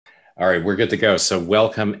All right, we're good to go. So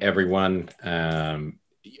welcome everyone.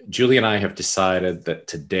 Julie and I have decided that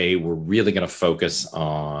today we're really going to focus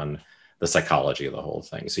on the psychology of the whole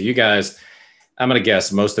thing. So you guys, I'm going to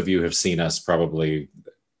guess most of you have seen us probably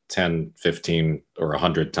 10, 15, or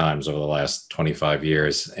 100 times over the last 25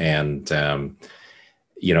 years. And,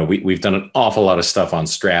 we've done an awful lot of stuff on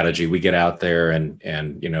strategy. We get out there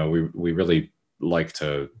and we really like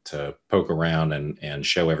to poke around and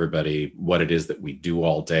show everybody what it is that we do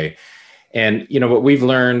all day. And, what we've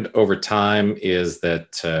learned over time is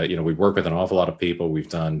that, we work with an awful lot of people. We've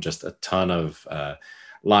done just a ton of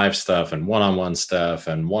live stuff and one-on-one stuff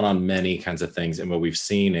and one-on-many kinds of things. And what we've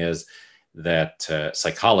seen is that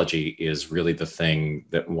psychology is really the thing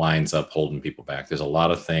that winds up holding people back. There's a lot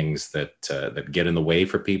of things that get in the way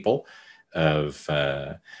for people of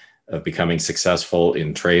becoming successful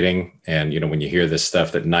in trading. And, when you hear this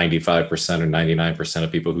stuff that 95% or 99%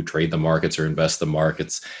 of people who trade the markets or invest the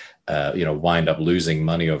markets, wind up losing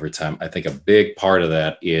money over time. I think a big part of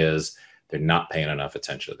that is they're not paying enough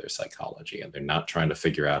attention to their psychology, and they're not trying to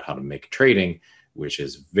figure out how to make trading, which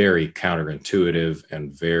is very counterintuitive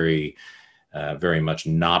and very much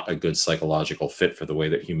not a good psychological fit for the way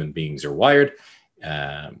that human beings are wired.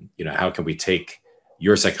 How can we take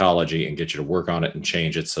your psychology and get you to work on it and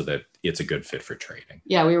change it so that it's a good fit for trading?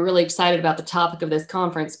 Yeah, we were really excited about the topic of this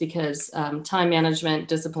conference because time management,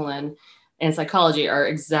 discipline, and psychology are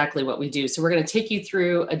exactly what we do. So we're going to take you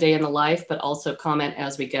through a day in the life, but also comment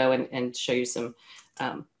as we go and show you some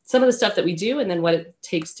of the stuff that we do and then what it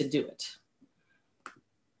takes to do it.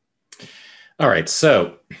 All right,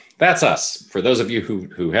 so that's us. For those of you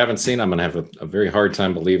who haven't seen, I'm going to have a very hard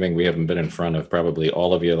time believing we haven't been in front of probably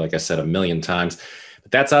all of you, like I said, a million times. But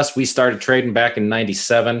that's us. We started trading back in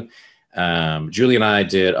 '97. Julie and I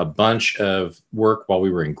did a bunch of work while we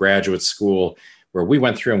were in graduate school, where we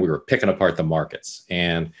went through and we were picking apart the markets.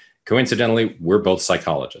 And coincidentally, we're both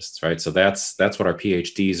psychologists, right? So that's what our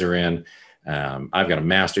PhDs are in. I've got a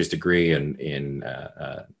master's degree in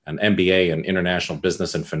an MBA in international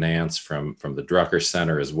business and finance from the Drucker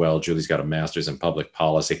Center as well. Julie's got a master's in public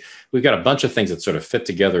policy. We've got a bunch of things that sort of fit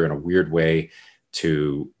together in a weird way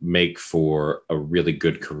to make for a really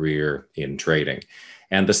good career in trading.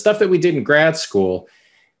 And the stuff that we did in grad school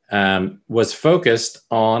was focused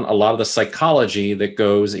on a lot of the psychology that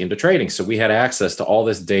goes into trading. So we had access to all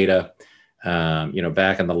this data,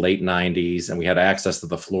 back in the late '90s, and we had access to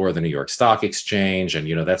the floor of the New York Stock Exchange.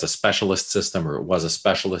 And, that's a specialist system, or it was a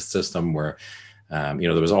specialist system where,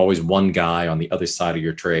 there was always one guy on the other side of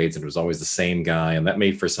your trades, and it was always the same guy. And that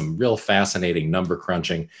made for some real fascinating number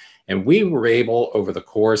crunching. And we were able, over the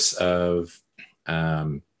course of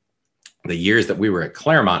the years that we were at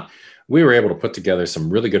Claremont, we were able to put together some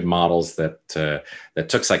really good models that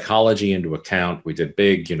took psychology into account. We did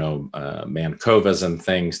big, Mankovas and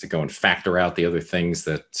things to go and factor out the other things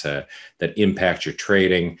that impact your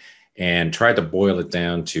trading, and tried to boil it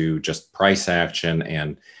down to just price action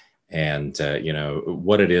and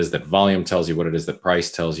what it is that volume tells you, what it is that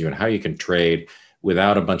price tells you, and how you can trade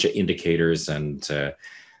without a bunch of indicators and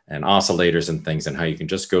oscillators and things, and how you can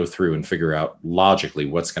just go through and figure out logically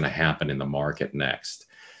what's going to happen in the market next.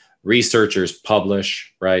 Researchers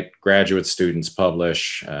publish, right? Graduate students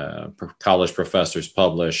publish, college professors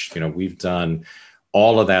publish. We've done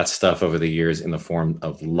all of that stuff over the years in the form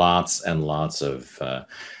of lots and lots of,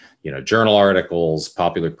 journal articles,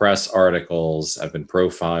 popular press articles. I've been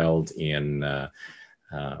profiled in a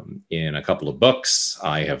couple of books.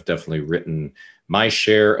 I have definitely written my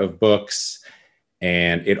share of books.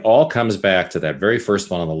 And it all comes back to that very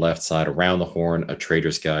first one on the left side, Around the Horn, A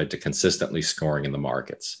Trader's Guide to Consistently Scoring in the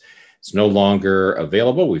Markets. It's no longer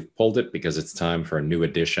available. We've pulled it because it's time for a new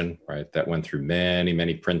edition, right? That went through many,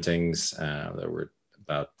 many printings. There were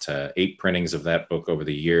about 8 printings of that book over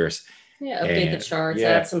the years. Yeah, update the charts,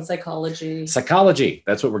 add some psychology. Psychology,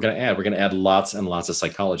 that's what we're going to add. We're going to add lots and lots of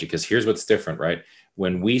psychology, because here's what's different, right?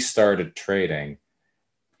 When we started trading,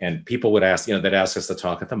 and people would ask, they'd ask us to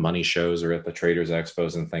talk at the money shows or at the traders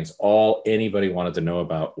expos and things. All anybody wanted to know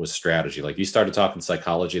about was strategy. Like, you started talking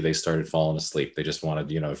psychology, they started falling asleep. They just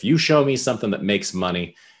wanted, if you show me something that makes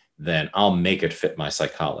money, then I'll make it fit my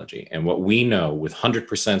psychology. And what we know with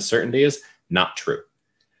 100% certainty is not true.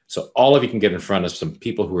 So all of you can get in front of some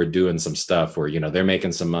people who are doing some stuff where, they're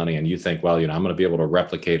making some money, and you think, well, I'm going to be able to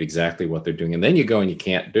replicate exactly what they're doing. And then you go and you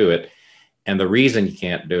can't do it. And the reason you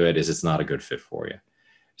can't do it is it's not a good fit for you.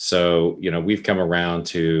 So, we've come around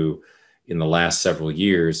to, in the last several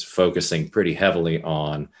years, focusing pretty heavily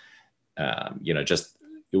on, just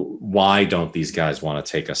why don't these guys want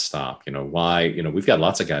to take a stop? Why, we've got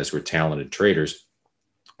lots of guys who are talented traders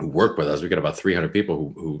who work with us. We've got about 300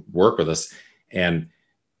 people who work with us. And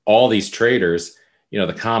all these traders,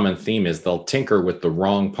 the common theme is they'll tinker with the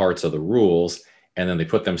wrong parts of the rules, and then they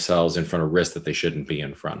put themselves in front of risk that they shouldn't be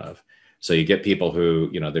in front of. So you get people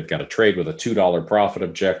who, they've got a trade with a $2 profit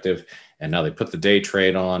objective, and now they put the day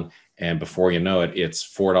trade on, and before you know it, it's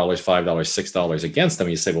 $4, $5, $6 against them.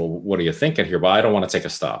 You say, well, what are you thinking here? Well, I don't want to take a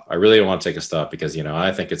stop. I really don't want to take a stop because,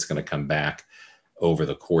 I think it's going to come back over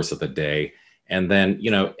the course of the day. And then,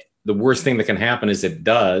 the worst thing that can happen is it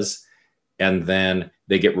does. And then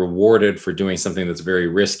they get rewarded for doing something that's very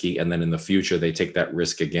risky. And then in the future, they take that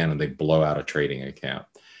risk again and they blow out a trading account.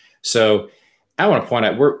 So I want to point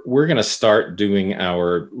out, we're going to start doing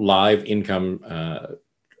our live income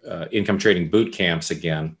trading boot camps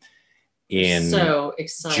again in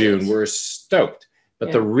June. We're stoked.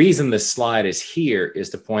 But the reason this slide is here is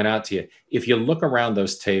to point out to you, if you look around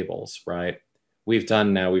those tables, right, we've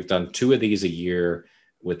done 2 of these a year,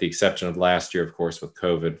 with the exception of last year, of course, with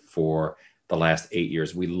COVID, for the last 8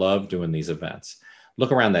 years. We love doing these events.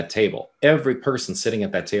 Look around that table. Every person sitting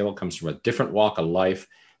at that table comes from a different walk of life.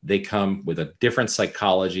 They come with a different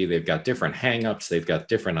psychology. They've got different hangups. They've got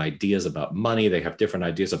different ideas about money. They have different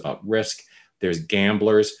ideas about risk. There's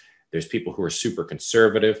gamblers. There's people who are super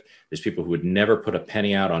conservative. There's people who would never put a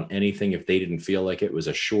penny out on anything if they didn't feel like it was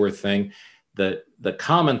a sure thing. The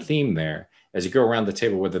common theme there, as you go around the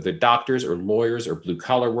table, whether they're doctors or lawyers or blue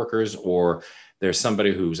collar workers, or there's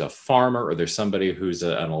somebody who's a farmer, or there's somebody who's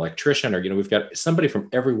an electrician, or, we've got somebody from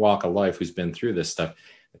every walk of life who's been through this stuff.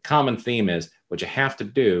 The common theme is what you have to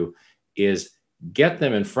do is get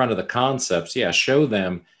them in front of the concepts. Yeah, show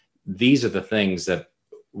them these are the things that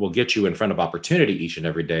will get you in front of opportunity each and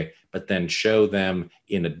every day, but then show them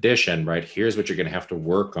in addition, right, here's what you're going to have to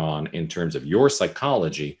work on in terms of your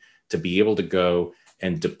psychology to be able to go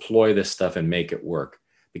and deploy this stuff and make it work.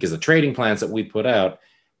 Because the trading plans that we put out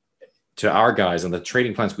to our guys and the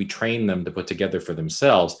trading plans we train them to put together for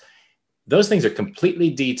themselves, those things are completely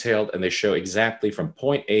detailed, and they show exactly from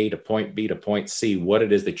point A to point B to point C what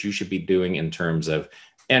it is that you should be doing in terms of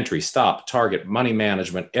entry, stop, target, money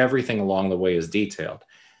management. Everything along the way is detailed.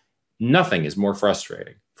 Nothing is more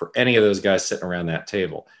frustrating for any of those guys sitting around that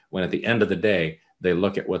table when at the end of the day, they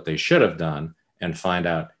look at what they should have done and find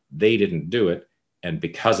out they didn't do it, and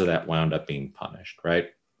because of that wound up being punished, right?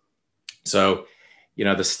 So,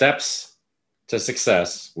 the steps to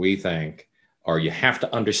success, we think, are you have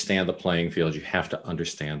to understand the playing field. You have to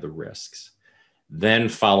understand the risks. Then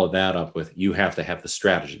follow that up with, you have to have the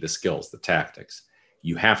strategy, the skills, the tactics.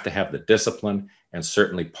 You have to have the discipline. And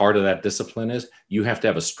certainly part of that discipline is you have to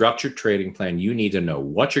have a structured trading plan. You need to know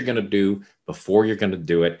what you're going to do before you're going to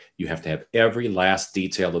do it. You have to have every last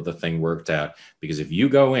detail of the thing worked out. Because if you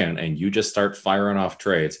go in and you just start firing off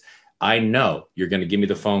trades, I know you're going to give me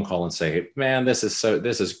the phone call and say, hey, man, this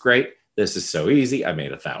is great. This is so easy. I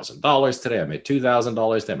made $1,000 today. I made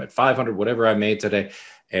 $2,000 today. I made $500, whatever I made today.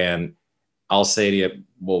 And I'll say to you,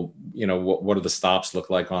 well, what do the stops look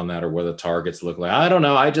like on that, or what do the targets look like? I don't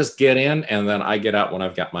know. I just get in and then I get out when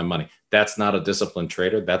I've got my money. That's not a disciplined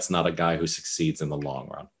trader. That's not a guy who succeeds in the long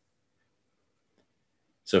run.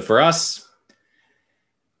 So for us,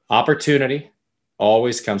 opportunity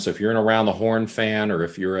always comes. So if you're an Around the Horn fan, or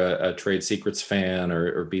if you're a Trade Secrets fan,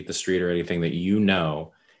 or Beat the Street, or anything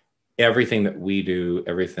that everything that we do,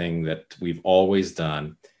 everything that we've always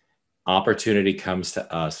done, opportunity comes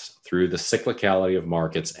to us through the cyclicality of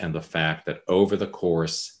markets and the fact that over the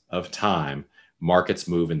course of time, markets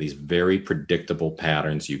move in these very predictable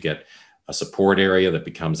patterns. You get a support area that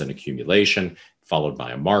becomes an accumulation, followed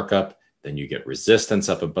by a markup. Then you get resistance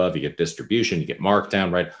up above, you get distribution, you get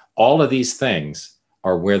markdown, right? All of these things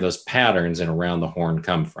are where those patterns in Around the Horn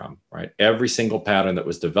come from, right? Every single pattern that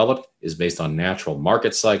was developed is based on natural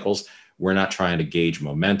market cycles. We're not trying to gauge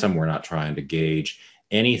momentum. We're not trying to gauge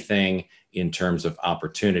anything in terms of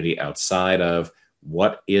opportunity outside of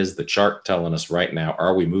what is the chart telling us right now.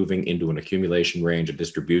 Are we moving into an accumulation range, a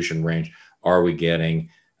distribution range? Are we getting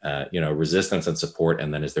resistance and support?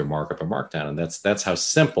 And then is there markup or markdown? And that's how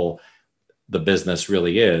simple the business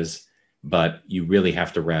really is. But you really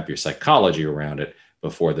have to wrap your psychology around it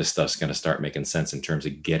before this stuff's going to start making sense in terms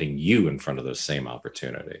of getting you in front of those same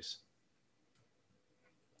opportunities.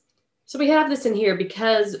 So we have this in here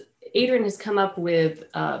because Adrian has come up with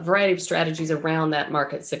a variety of strategies around that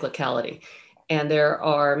market cyclicality. And there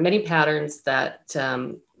are many patterns that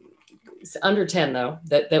under 10, though,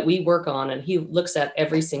 that we work on, and he looks at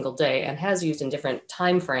every single day and has used in different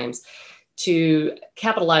time frames to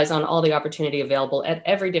capitalize on all the opportunity available at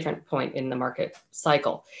every different point in the market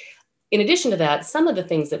cycle. In addition to that, some of the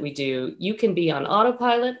things that we do, you can be on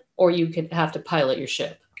autopilot, or you could have to pilot your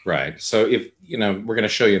ship. Right. So if, we're going to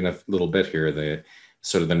show you in a little bit here,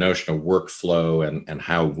 sort of the notion of workflow and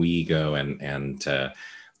how we go and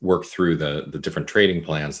work through the different trading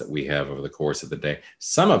plans that we have over the course of the day.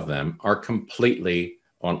 Some of them are completely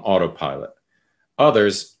on autopilot.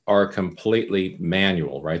 Others are completely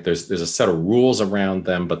manual, right? There's a set of rules around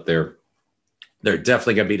them, but they're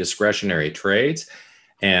definitely going to be discretionary trades.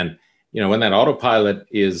 And when that autopilot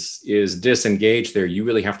is disengaged there, you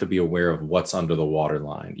really have to be aware of what's under the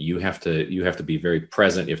waterline. You have to be very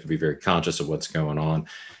present. You have to be very conscious of what's going on.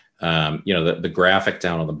 The graphic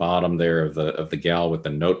down on the bottom there of the gal with the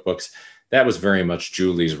notebooks, that was very much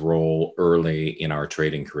Julie's role early in our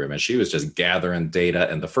trading career. Man, she was just gathering data.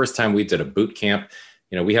 And the first time we did a boot camp,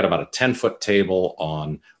 we had about a 10-foot table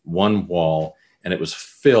on one wall, and it was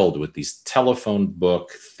filled with these telephone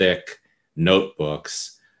book thick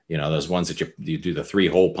notebooks. Those ones that you do the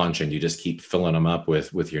 3-hole punch and you just keep filling them up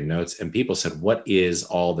with your notes. And people said, "What is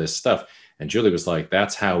all this stuff?" And Julie was like,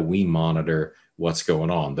 "That's how we monitor what's going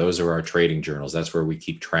on. Those are our trading journals. That's where we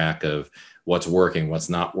keep track of what's working, what's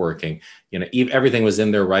not working." Everything was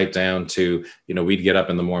in there right down to, we'd get up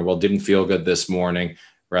in the morning. Well, didn't feel good this morning,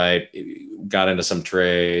 right? Got into some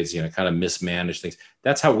trades, kind of mismanaged things.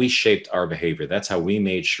 That's how we shaped our behavior. That's how we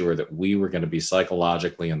made sure that we were going to be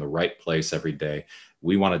psychologically in the right place every day.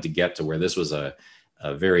 We wanted to get to where this was a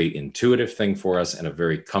very intuitive thing for us and a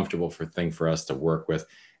very comfortable thing for us to work with.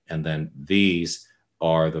 And then these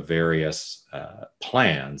are the various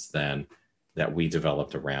plans then that we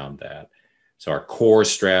developed around that. So our core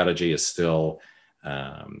strategy is still,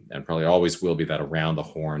 and probably always will be, that around the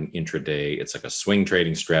horn intraday. It's like a swing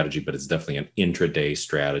trading strategy, but it's definitely an intraday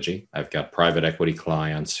strategy. I've got private equity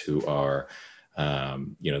clients who are,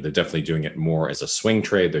 they're definitely doing it more as a swing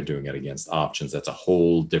trade. They're doing it against options. That's a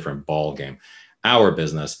whole different ball game. Our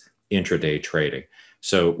business, intraday trading.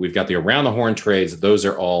 So we've got the around the horn trades. Those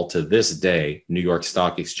are all, to this day, New York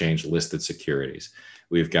Stock Exchange listed securities.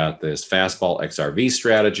 We've got this fastball XRV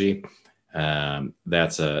strategy.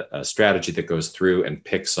 That's a strategy that goes through and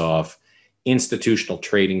picks off institutional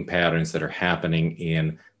trading patterns that are happening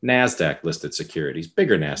in NASDAQ listed securities,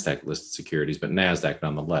 bigger NASDAQ listed securities, but NASDAQ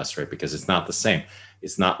nonetheless, right? Because it's not the same.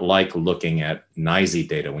 It's not like looking at NYSE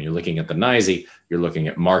data. When you're looking at the NYSE, you're looking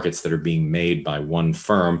at markets that are being made by one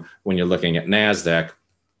firm. When you're looking at NASDAQ,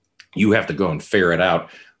 you have to go and ferret out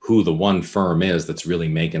who the one firm is that's really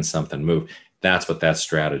making something move. That's what that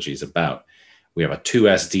strategy is about. We have a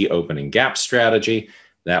 2SD opening gap strategy.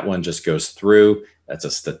 That one just goes through. That's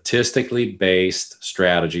a statistically based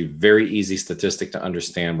strategy, very easy statistic to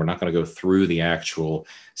understand. We're not going to go through the actual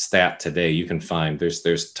stat today. You can find,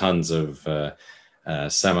 there's tons of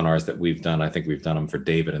seminars that we've done. I think we've done them for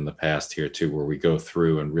David in the past here too, where we go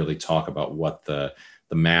through and really talk about what the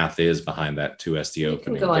math is behind that 2SD opening gap.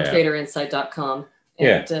 You can go on traderinsight.com.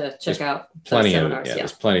 And check out plenty seminars.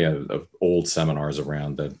 There's plenty of old seminars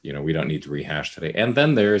around that we don't need to rehash today. And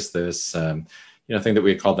then there's this thing that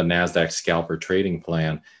we call the NASDAQ scalper trading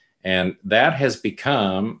plan, and that has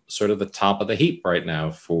become sort of the top of the heap right now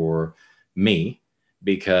for me,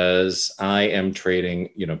 because I am trading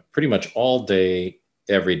pretty much all day,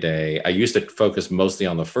 every day. I used to focus mostly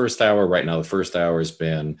on the first hour. Right now, the first hour has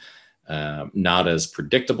been not as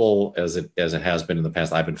predictable as it has been in the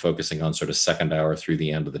past. I've been focusing on sort of second hour through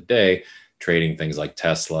the end of the day, trading things like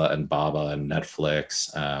Tesla and Baba and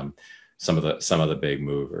Netflix, some of the big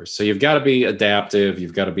movers. So you've got to be adaptive.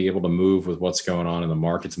 You've got to be able to move with what's going on in the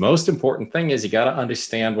markets. Most important thing is you got to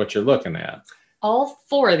understand what you're looking at. All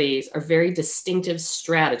four of these are very distinctive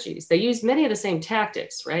strategies. They use many of the same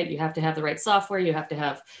tactics, right? You have to have the right software. You have to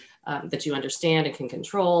have that you understand and can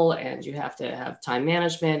control, and you have to have time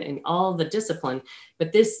management and all the discipline.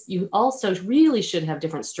 But you also really should have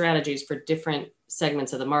different strategies for different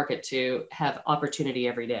segments of the market to have opportunity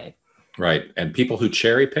every day. Right. And people who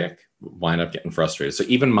cherry pick wind up getting frustrated. So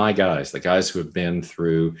even my guys, the guys who have been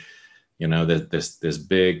through, this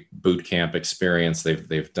big boot camp experience,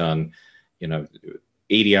 they've done,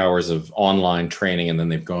 80 hours of online training, and then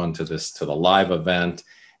they've gone to the live event,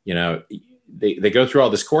 they go through all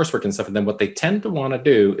this coursework and stuff. And then what they tend to want to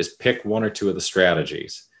do is pick one or two of the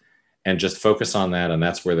strategies and just focus on that. And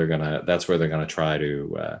that's where they're going to try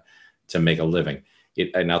to make a living.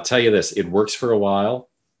 And I'll tell you this, it works for a while,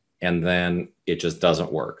 and then it just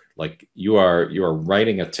doesn't work. Like you are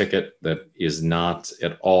writing a ticket that is not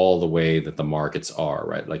at all the way that the markets are,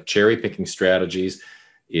 right? Like cherry picking strategies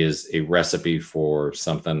is a recipe for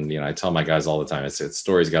something, I tell my guys all the time, it's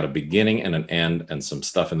story's got a beginning and an end and some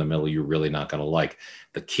stuff in the middle you're really not going to like.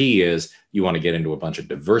 The key is you want to get into a bunch of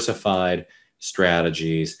diversified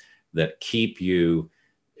strategies that keep you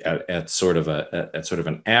at sort of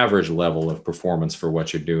an average level of performance for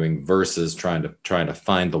what you're doing versus trying to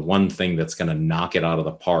find the one thing that's going to knock it out of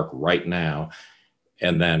the park right now,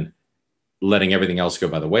 and then letting everything else go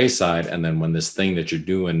by the wayside. And then when this thing that you're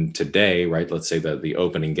doing today, right, let's say the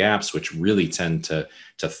opening gaps, which really tend to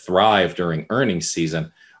thrive during earnings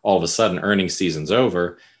season, all of a sudden earnings season's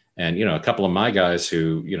over. And, a couple of my guys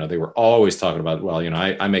who, they were always talking about, well,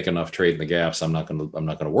 I make enough trade in the gaps. I'm not going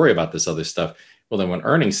to worry about this other stuff. Well, then when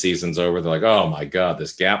earnings season's over, they're like, oh my God,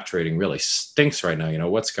 this gap trading really stinks right now.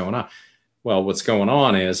 What's going on? Well, what's going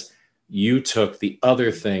on is you took the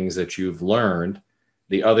other things that you've learned,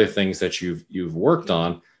 the other things that you've worked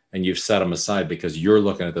on, and you've set them aside because you're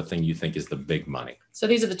looking at the thing you think is the big money. So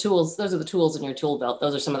these are the tools. Those are the tools in your tool belt.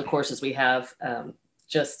 Those are some of the courses we have,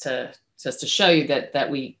 just to show you that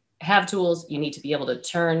we have tools. You need to be able to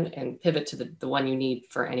turn and pivot to the one you need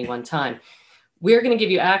for any one time. We're going to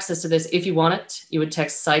give you access to this. If you want it, you would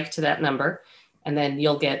text psych to that number, and then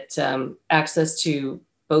you'll get access to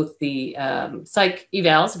both the psych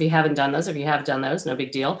evals, if you haven't done those. If you have done those, no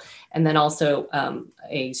big deal. And then also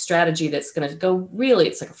a strategy that's going to go really,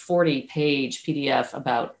 it's like a 40-page PDF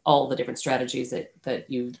about all the different strategies that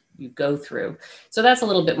you go through. So that's a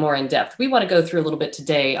little bit more in depth. We want to go through a little bit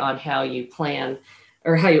today on how you plan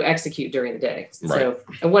or how you execute during the day. Right. So,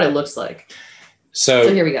 and what it looks like.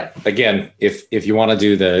 So here we go. Again, if you want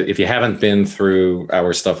to if you haven't been through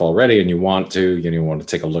our stuff already and you want to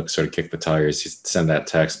take a look, sort of kick the tires, just send that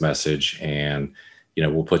text message and,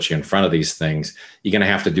 we'll put you in front of these things. You're going to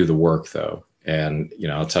have to do the work though. And,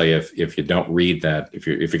 I'll tell you, if you don't read that, if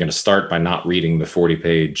you're going to start by not reading the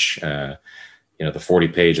 40-page, the 40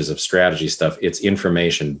 pages of strategy stuff, it's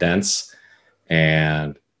information dense.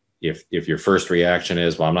 And if your first reaction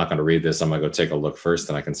is, well, I'm not going to read this, I'm going to go take a look first,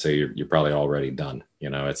 then I can say you're probably already done.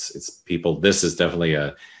 It's people. This is definitely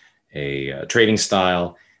a trading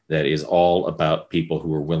style that is all about people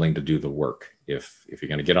who are willing to do the work. If you're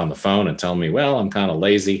going to get on the phone and tell me, well, I'm kind of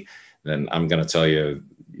lazy, then I'm going to tell you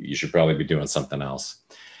should probably be doing something else.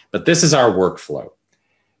 But this is our workflow.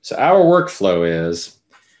 So our workflow is,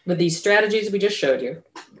 with these strategies we just showed you,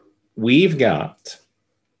 we've got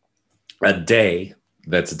a day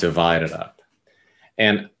that's divided up.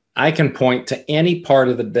 And I can point to any part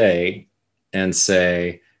of the day and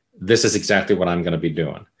say, this is exactly what I'm going to be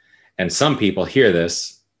doing. And some people hear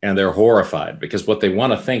this and they're horrified because what they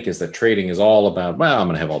want to think is that trading is all about, well, I'm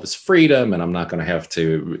going to have all this freedom and I'm not going to have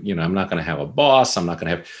to, I'm not going to have a boss.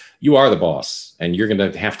 You are the boss, and you're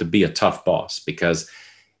going to have to be a tough boss, because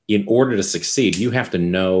in order to succeed, you have to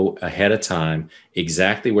know ahead of time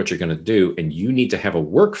exactly what you're going to do. And you need to have a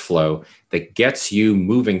workflow that gets you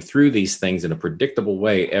moving through these things in a predictable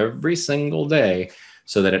way every single day,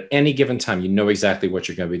 so that at any given time, you know exactly what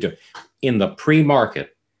you're going to be doing. In the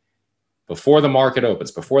pre-market, before the market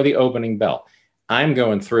opens, before the opening bell, I'm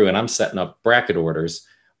going through and I'm setting up bracket orders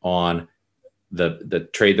on the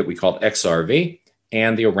trade that we call XRV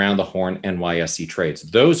and the around the horn NYSE trades.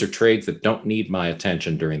 Those are trades that don't need my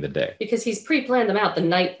attention during the day. Because he's pre-planned them out the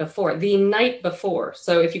night before.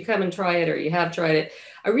 So if you come and try it, or you have tried it,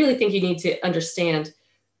 I really think you need to understand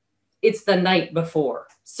it's the night before.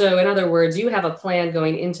 So in other words, you have a plan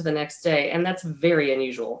going into the next day, and that's very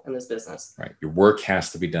unusual in this business. Right. Your work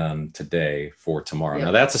has to be done today for tomorrow. Yep.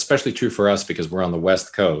 Now that's especially true for us because we're on the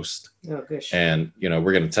West Coast. Oh, gosh. And,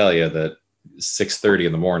 we're going to tell you that 6:30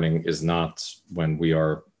 in the morning is not when we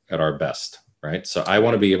are at our best, right? So I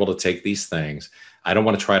want to be able to take these things. I don't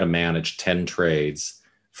want to try to manage 10 trades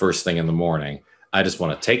first thing in the morning. I just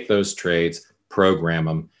want to take those trades, program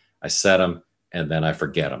them, I set them, and then I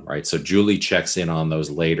forget them, right? So Julie checks in on those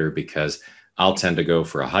later because I'll tend to go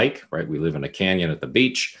for a hike, right? We live in a canyon at the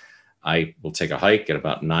beach. I will take a hike at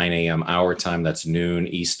about 9 a.m. our time. That's noon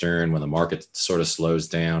Eastern, when the market sort of slows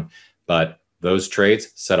down. But those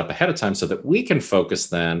trades set up ahead of time so that we can focus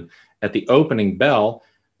then at the opening bell.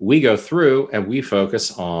 We go through and we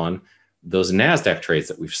focus on those NASDAQ trades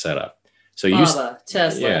that we've set up. So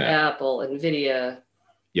Tesla, Apple, NVIDIA.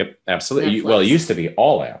 Yep, absolutely. Netflix. Well, it used to be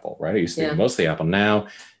all Apple, right? It used to be mostly Apple. Now,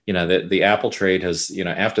 the Apple trade has,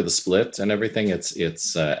 after the split and everything,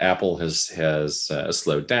 it's Apple has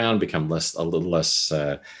slowed down, become a little less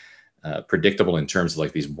predictable in terms of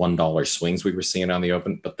like these $1 swings we were seeing on the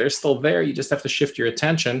open, but they're still there. You just have to shift your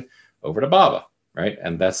attention over to BABA, right?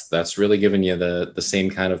 And that's really giving you the same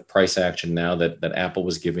kind of price action now that Apple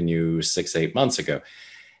was giving you 6-8 months ago.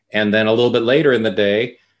 And then a little bit later in the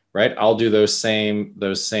day, right, I'll do those same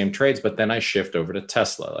trades, but then I shift over to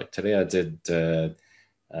Tesla. Like today I did,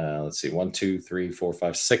 let's see, 1, 2, 3, 4,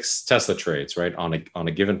 5, 6 Tesla trades, right, on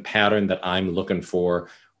a given pattern that I'm looking for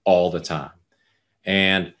all the time.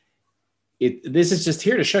 And this is just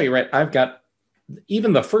here to show you, right? I've got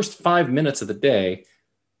even the first 5 minutes of the day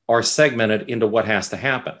are segmented into what has to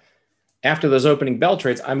happen. After those opening bell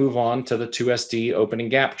trades, I move on to the 2SD opening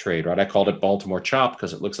gap trade, right? I called it Baltimore Chop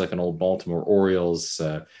because it looks like an old Baltimore Orioles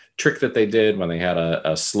trick that they did when they had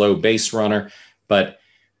a slow base runner. But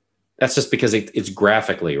that's just because it's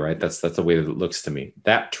graphically, right? That's the way that it looks to me.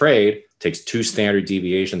 That trade takes 2 standard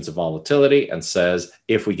deviations of volatility and says,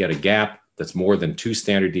 if we get a gap that's more than 2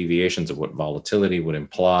 standard deviations of what volatility would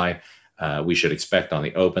imply, we should expect on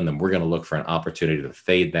the open, then we're going to look for an opportunity to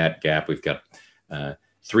fade that gap. We've got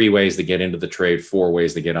 3 ways to get into the trade, 4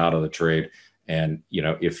 ways to get out of the trade. And,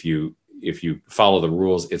 if you follow the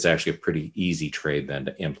rules, it's actually a pretty easy trade then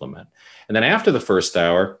to implement. And then after the first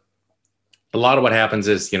hour, a lot of what happens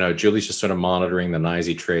is, Julie's just sort of monitoring the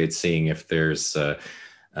NYSE trade, seeing if there's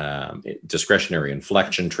discretionary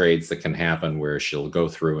inflection trades that can happen where she'll go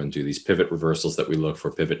through and do these pivot reversals that we look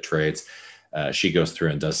for, pivot trades. She goes through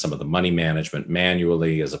and does some of the money management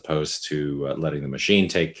manually as opposed to letting the machine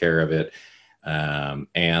take care of it.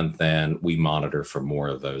 And then we monitor for more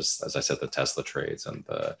of those, as I said, the Tesla trades and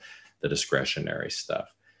the discretionary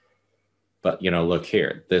stuff. But, look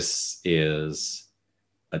here, this is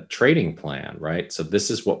a trading plan, right? So this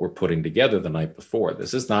is what we're putting together the night before.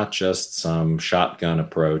 This is not just some shotgun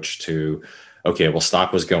approach to, okay, well,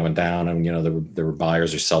 stock was going down and, there were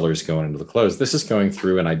buyers or sellers going into the close. This is going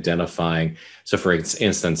through and identifying. So for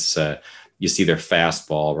instance, you see their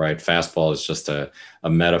fastball, right? Fastball is just a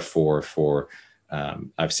metaphor for,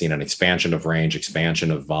 I've seen an expansion of range, expansion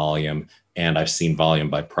of volume, and I've seen volume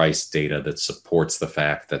by price data that supports the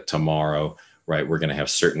fact that tomorrow, right, we're going to have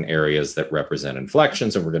certain areas that represent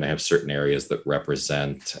inflections, and we're going to have certain areas that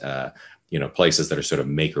represent, places that are sort of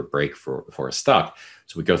make or break for a stock.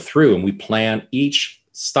 So we go through and we plan each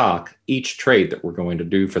stock, each trade that we're going to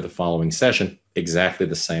do for the following session exactly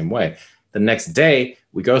the same way. The next day,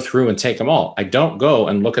 we go through and take them all. I don't go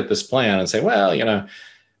and look at this plan and say, well,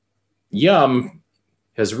 Yum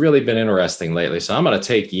has really been interesting lately, so I'm going to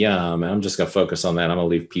take Yum and I'm just going to focus on that. I'm going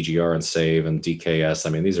to leave PGR and Save and DKS. I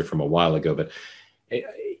mean, these are from a while ago, but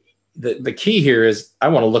the key here is I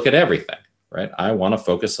want to look at everything, right? I want to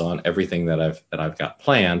focus on everything that I've got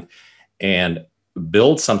planned and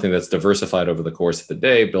build something that's diversified over the course of the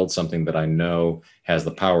day, build something that I know has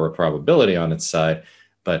the power of probability on its side.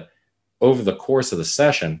 But over the course of the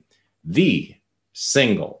session, the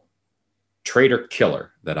single trader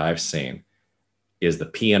killer that I've seen is the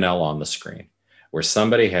P&L on the screen, where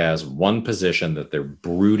somebody has one position that they're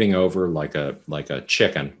brooding over like a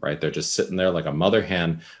chicken, right? They're just sitting there like a mother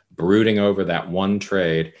hen brooding over that one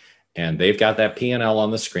trade, and they've got that P&L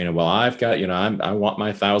on the screen. And well, I've got, I want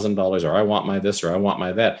my $1,000, or I want my this, or I want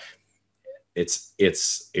my that. It's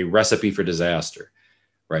a recipe for disaster,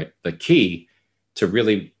 right? The key to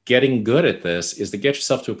really getting good at this is to get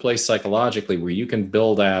yourself to a place psychologically where you can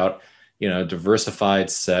build out, a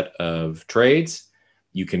diversified set of trades.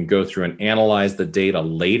 You can go through and analyze the data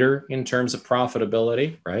later in terms of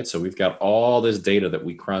profitability, right? So we've got all this data that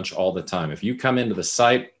we crunch all the time. If you come into the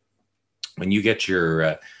site, when you get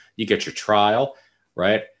your trial,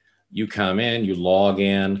 right? You come in, you log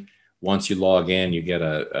in. Once you log in, you get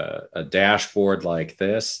a dashboard like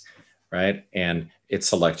this, right? And it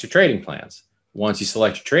selects your trading plans. Once you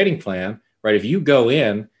select your trading plan, right? If you go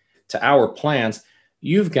in to our plans,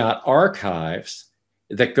 you've got archives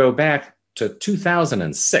that go back to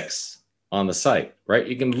 2006 on the site, right?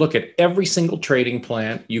 You can look at every single trading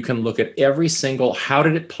plan. You can look at every single, how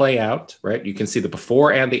did it play out, right? You can see the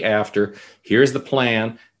before and the after. Here's the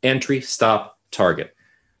plan, entry, stop, target.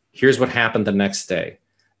 Here's what happened the next day.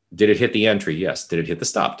 Did it hit the entry? Yes. Did it hit the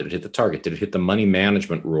stop? Did it hit the target? Did it hit the money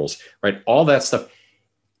management rules, right? All that stuff.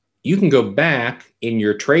 You can go back in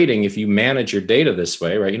your trading if you manage your data this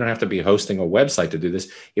way, right? You don't have to be hosting a website to do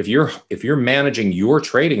this. If you're managing your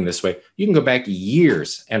trading this way, you can go back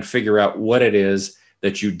years and figure out what it is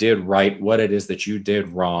that you did right, what it is that you did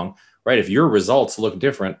wrong, right? If your results look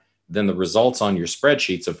different than the results on your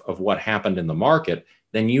spreadsheets of what happened in the market,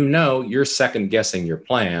 then you're second guessing your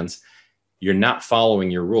plans. You're not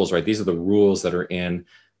following your rules, right? These are the rules that are in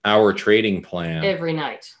our trading plan. Every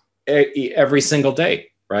night. Every single day.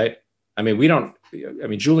 Right?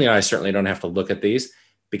 Julie and I certainly don't have to look at these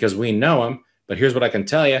because we know them. But here's what I can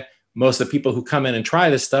tell you. Most of the people who come in and try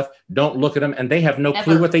this stuff don't look at them and they have no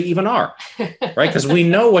clue what they even are. Right? Because we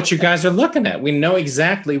know what you guys are looking at. We know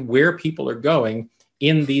exactly where people are going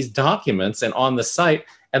in these documents and on the site.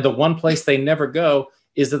 And the one place they never go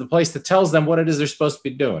is to the place that tells them what it is they're supposed to be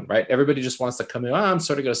doing. Right? Everybody just wants to come in. I'm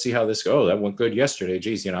sort of going to see how this goes. Oh, that went good yesterday.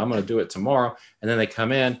 Geez, I'm going to do it tomorrow. And then they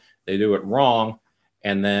come in, they do it wrong.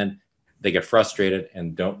 And then they get frustrated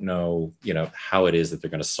and don't know, how it is that they're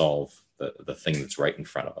going to solve the thing that's right in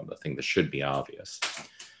front of them, the thing that should be obvious.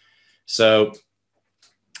 So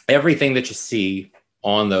everything that you see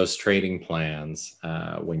on those trading plans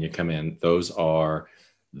when you come in, those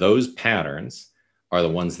patterns are the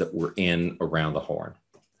ones that we're in around the horn.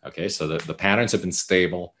 Okay, so the patterns have been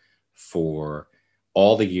stable for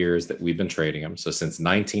all the years that we've been trading them. So since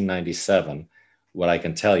 1997, what I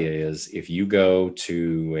can tell you is if you go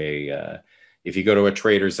to a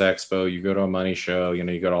traders expo, you go to a money show,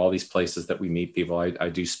 you go to all these places that we meet people. I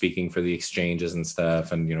do speaking for the exchanges and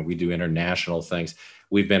stuff. And, we do international things.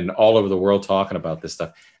 We've been all over the world talking about this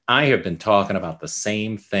stuff. I have been talking about the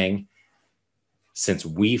same thing since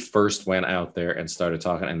we first went out there and started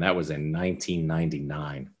talking. And that was in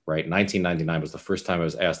 1999, right? 1999 was the first time I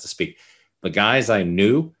was asked to speak. The guys I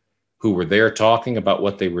knew who were there talking about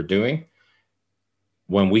what they were doing,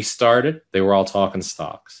 when we started, they were all talking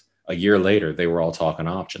stocks. A year later, they were all talking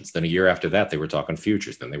options. Then a year after that, they were talking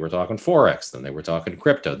futures. Then they were talking Forex. Then they were talking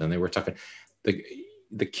crypto. Then they were talking.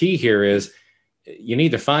 The key here is you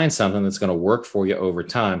need to find something that's going to work for you over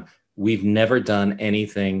time. We've never done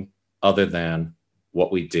anything other than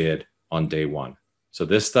what we did on day one. So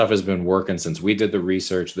this stuff has been working since we did the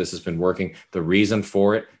research. This has been working. The reason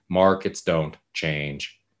for it, markets don't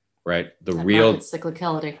change, right? The real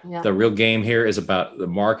cyclicality. Yeah. The real game here is about the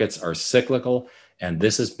markets are cyclical. And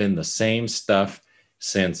this has been the same stuff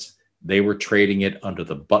since they were trading it under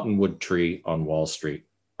the buttonwood tree on Wall Street,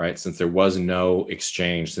 right? Since there was no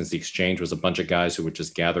exchange, since the exchange was a bunch of guys who would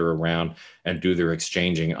just gather around and do their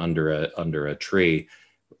exchanging under a tree,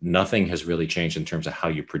 nothing has really changed in terms of how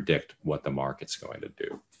you predict what the market's going to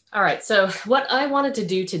do. All right. So what I wanted to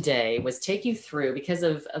do today was take you through, because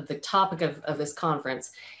of the topic of this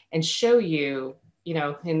conference, and show you,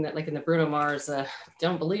 in the Bruno Mars,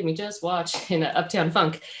 don't believe me, just watch, in Uptown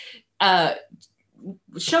Funk,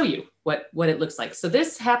 show you what it looks like. So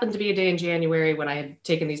this happened to be a day in January when I had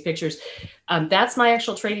taken these pictures. That's my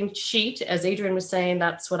actual trading sheet. As Adrian was saying,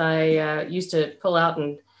 that's what I used to pull out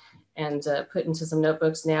and put into some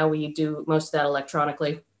notebooks. Now we do most of that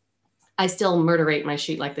electronically. I still murderate my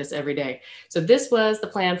sheet like this every day. So this was the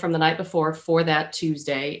plan from the night before for that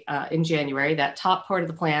Tuesday in January. That top part of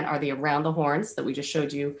the plan are the around the horns that we just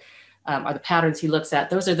showed you, are the patterns he looks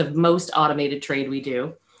at. Those are the most automated trade we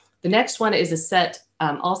do. The next one is a set,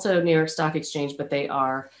 also New York Stock Exchange, but they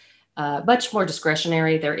are much more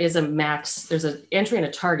discretionary. There is a max, there's an entry and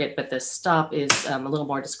a target, but the stop is a little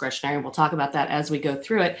more discretionary. And we'll talk about that as we go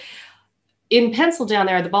through it. In pencil down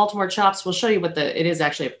there, the Baltimore chops will show you what it is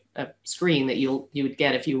actually a screen that you would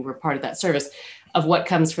get if you were part of that service of what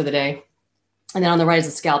comes for the day. And then on the right is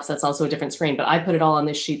the scalps. That's also a different screen, but I put it all on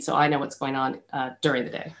this sheet so I know what's going on during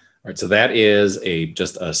the day. All right. So that is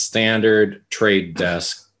just a standard trade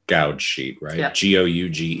desk gouge sheet, right? Yep.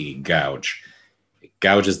 Gouge, gouge. It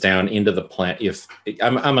gouges down into the plant. If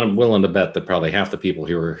I'm willing to bet that probably half the people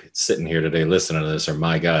who are sitting here today listening to this are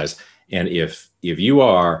my guys. And if you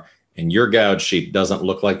are, and your gouge sheet doesn't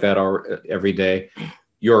look like that every day,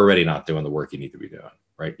 you're already not doing the work you need to be doing,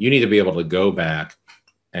 right? You need to be able to go back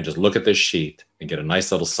and just look at this sheet and get a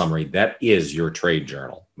nice little summary. That is your trade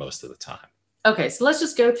journal most of the time. Okay, so let's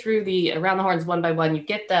just go through the around the horns one by one. You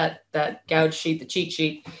get that gouge sheet, the cheat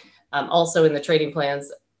sheet, also in the trading plans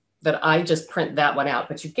that I just print that one out,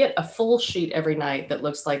 but you get a full sheet every night that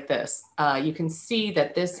looks like this. You can see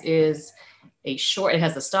that this is a short, it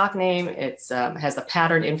has the stock name, it's has the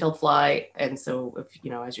pattern infield fly. And so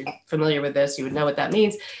if, as you're familiar with this, you would know what that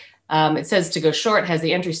means. It says to go short, has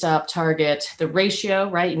the entry stop target, the ratio,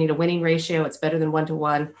 right? You need a winning ratio. It's better than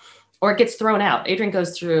 1-to-1, or it gets thrown out. Adrian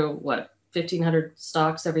goes through 1,500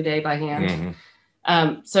 stocks every day by hand.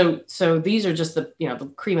 Mm-hmm. So these are just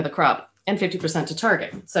the cream of the crop, and 50% to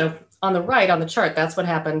target. So on the right on the chart, that's what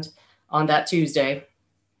happened on that Tuesday.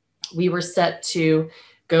 We were set to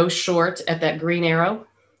go short at that green arrow,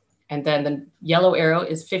 and then the yellow arrow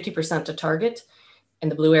is 50% to target, and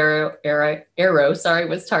the blue arrow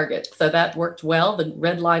was target. So that worked well. The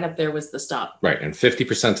red line up there was the stop. Right, and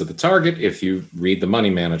 50% of the target, if you read the money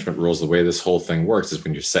management rules, the way this whole thing works is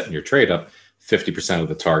when you're setting your trade up, 50% of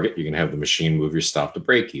the target, you can have the machine move your stop to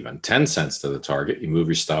break even. 10 cents to the target, you move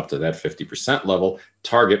your stop to that 50% level.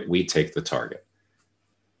 Target, we take the target.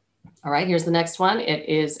 All right, here's the next one. It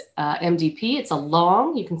is MDP. It's a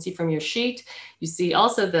long. You can see from your sheet. You see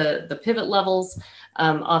also the pivot levels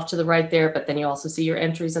off to the right there, but then you also see your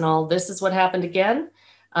entries and all. This is what happened again.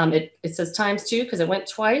 It says ×2 because it went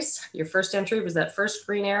twice. Your first entry was that first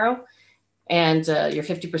green arrow, and your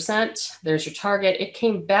 50%. There's your target. It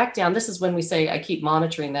came back down. This is when we say I keep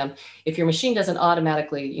monitoring them. If your machine doesn't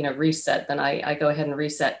automatically reset, then I go ahead and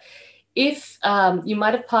reset. If you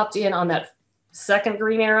might have popped in on that second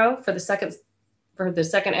green arrow for the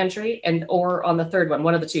second entry, and or on the third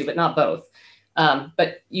one of the two, but not both.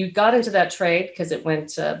 But you got into that trade because it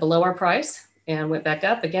went below our price and went back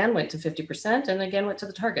up again, went to 50%, and again went to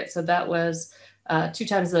the target. So that was two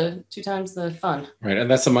times the fun. Right. And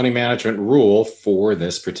that's a money management rule for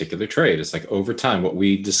this particular trade. It's like over time, what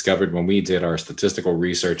we discovered when we did our statistical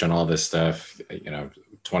research on all this stuff,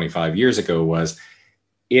 25 years ago, was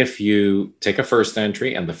if you take a first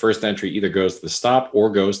entry and the first entry either goes to the stop or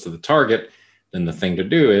goes to the target, then the thing to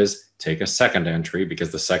do is take a second entry,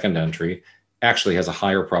 because the second entry actually has a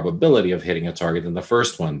higher probability of hitting a target than the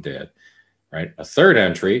first one did, right? A third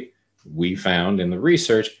entry, we found in the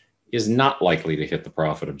research, is not likely to hit the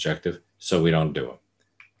profit objective, so we don't do them,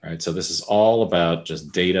 right? So this is all about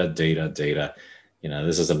just data.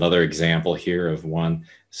 This is another example here of one.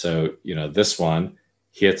 So, this one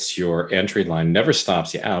hits your entry line, never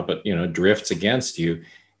stops you out, but, drifts against you.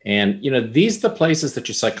 And, these are the places that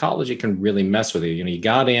your psychology can really mess with you. You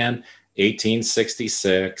got in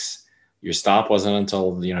 1866, your stop wasn't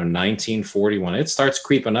until, 1941. It starts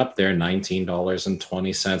creeping up there,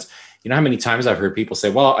 $19.20. You know how many times I've heard people say,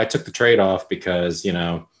 well, I took the trade off because,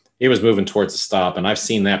 it was moving towards the stop. And I've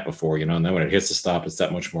seen that before, and then when it hits the stop, it's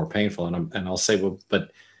that much more painful. And I'll say, well,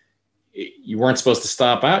 but you weren't supposed to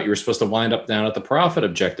stop out. You were supposed to wind up down at the profit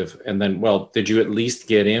objective. And then, well, did you at least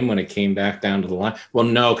get in when it came back down to the line? Well,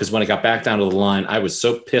 no, because when it got back down to the line, I was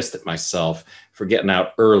so pissed at myself for getting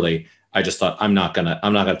out early. I just thought, I'm not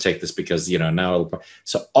gonna take this because, now.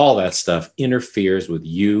 So all that stuff interferes with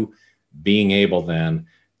you being able then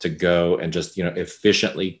to go and just,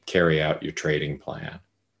 efficiently carry out your trading plan.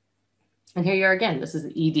 And here you are again. This is the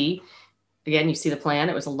ED. Again, you see the plan.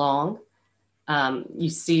 It was long. You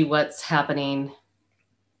see what's happening.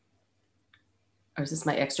 Or is this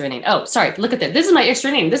my extra inning? Oh, sorry. Look at that. This is my extra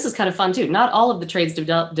inning. This is kind of fun too. Not all of the trades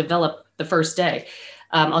develop the first day.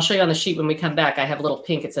 I'll show you on the sheet when we come back. I have a little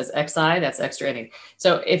pink. It says XI. That's extra inning.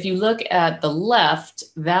 So if you look at the left,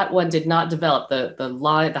 that one did not develop. The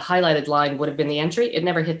highlighted line would have been the entry. It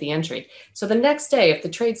never hit the entry. So the next day, if the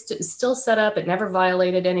trade is still set up, it never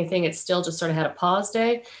violated anything. It still just sort of had a pause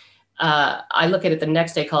day. I look at it the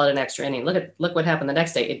next day, call it an extra inning. Look what happened the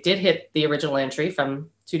next day. It did hit the original entry from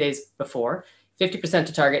 2 days before, 50%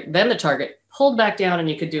 to target. Then the target pulled back down, and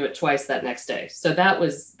you could do it twice that next day. So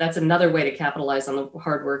that's another way to capitalize on the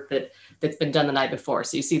hard work that's been done the night before.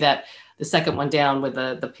 So you see that the second one down with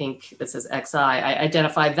the pink that says XI, I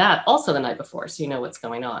identified that also the night before, so you know what's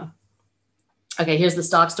going on. Okay, here's the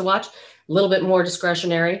stocks to watch. A little bit more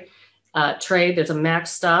discretionary trade. There's a max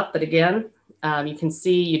stop, but again, you can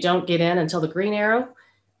see you don't get in until the green arrow.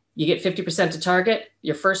 You get 50% to target.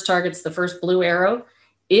 Your first target's the first blue arrow.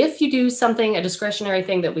 If you do something, a discretionary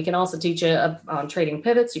thing that we can also teach you on trading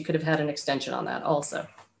pivots, you could have had an extension on that also.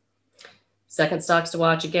 Second stocks to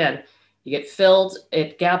watch, again, you get filled,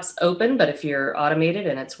 it gaps open, but if you're automated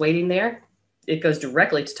and it's waiting there, it goes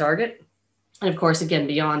directly to target. And of course, again,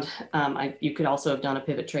 beyond, you could also have done a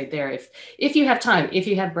pivot trade there if you have time, if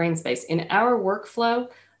you have brain space. In our workflow,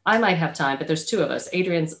 I might have time, but there's two of us.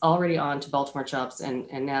 Adrian's already on to Baltimore Chops and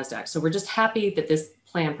NASDAQ. So we're just happy that this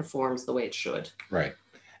plan performs the way it should. Right.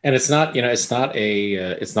 And it's not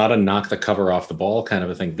a knock the cover off the ball kind of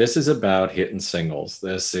a thing. This is about hitting singles.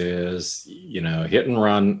 This is, hit and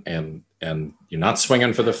run, and you're not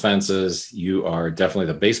swinging for the fences. You are definitely,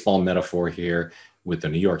 the baseball metaphor here with the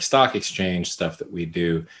New York Stock Exchange stuff that we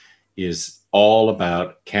do is all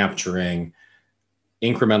about capturing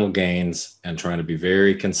incremental gains and trying to be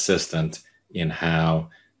very consistent in how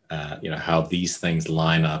these things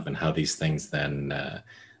line up and how these things then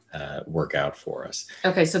work out for us.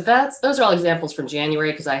 Okay, so those are all examples from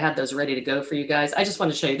January because I had those ready to go for you guys. I just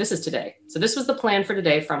wanted to show you, this is today. So this was the plan for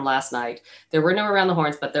today from last night. There were no around the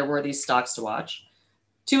horns, but there were these stocks to watch.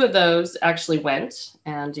 Two of those actually went,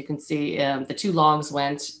 and you can see the two longs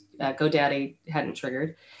went. GoDaddy hadn't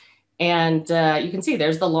triggered. And you can see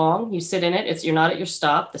there's the long. You sit in it. You're not at your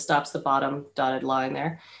stop. The stop's the bottom dotted line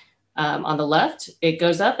there. On the left, it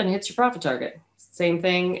goes up and hits your profit target. Same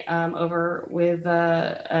thing over with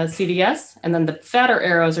CDS. And then the fatter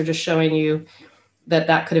arrows are just showing you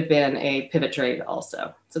that could have been a pivot trade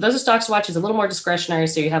also. So those are stocks to watch. It's a little more discretionary,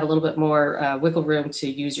 so you have a little bit more wiggle room to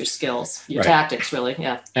use your skills, your tactics, really.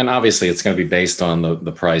 Yeah. And obviously, it's going to be based on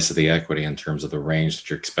the price of the equity in terms of the range that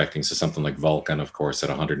you're expecting. So something like Vulcan, of course, at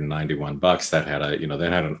 $191, that had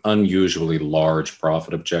an unusually large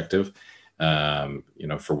profit objective.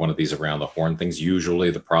 For one of these around the horn things,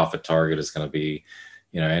 usually the profit target is going to be,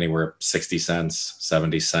 anywhere 60 cents,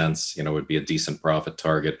 70 cents, would be a decent profit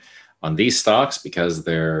target on these stocks because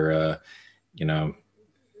they're,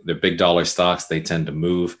 the big dollar stocks, they tend to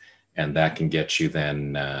move, and that can get you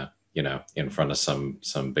then, in front of some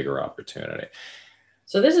bigger opportunity.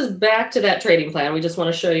 So this is back to that trading plan. We just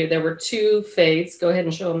want to show you there were two fades. Go ahead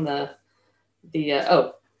and show them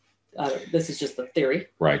this is just the theory.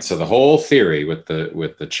 Right. So the whole theory with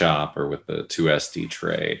the chop, or with the 2SD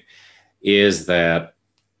trade, is that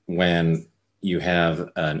when you have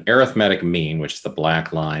an arithmetic mean, which is the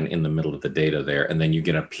black line in the middle of the data there, and then you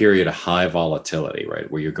get a period of high volatility, right,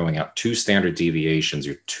 where you're going out 2 standard deviations,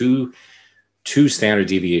 you're two standard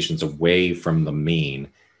deviations away from the mean.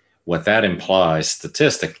 What that implies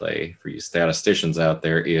statistically, for you statisticians out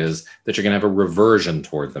there, is that you're going to have a reversion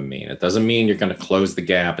toward the mean. It doesn't mean you're going to close the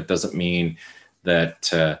gap. It doesn't mean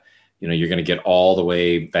that you're going to get all the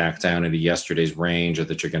way back down into yesterday's range, or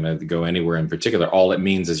that you're going to go anywhere in particular. All it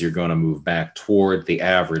means is you're going to move back toward the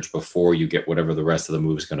average before you get whatever the rest of the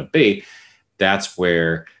move is going to be. That's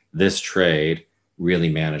where this trade really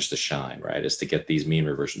managed to shine, right? Is to get these mean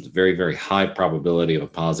reversions. Very, very high probability of a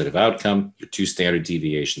positive outcome. Your 2 standard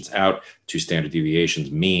deviations out. 2 standard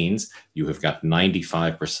deviations means you have got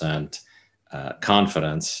 95%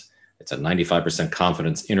 confidence. It's a 95%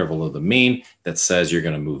 confidence interval of the mean that says you're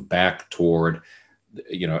going to move back toward,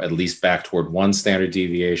 at least back toward 1 standard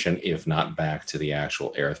deviation, if not back to the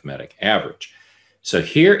actual arithmetic average. So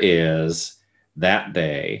here is that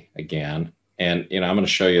day again. And, I'm going to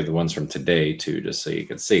show you the ones from today too, just so you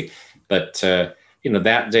can see. But,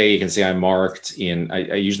 that day you can see I marked in,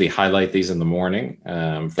 I usually highlight these in the morning.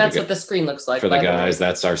 That's what the screen looks like. For the guys,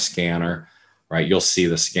 that's our scanner, right? You'll see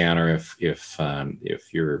the scanner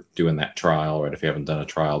if you're doing that trial, right? If you haven't done a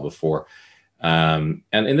trial before. And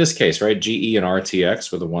in this case, right, GE and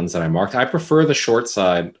RTX were the ones that I marked. I prefer the short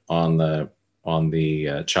side on the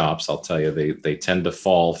chops. I'll tell you, they tend to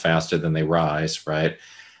fall faster than they rise, right?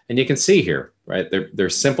 And you can see here, right, they're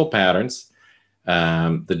simple patterns.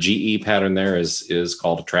 The GE pattern there is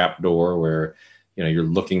called a trap door, where you're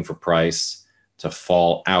looking for price to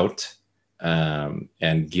fall out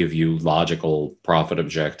and give you logical profit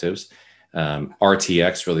objectives.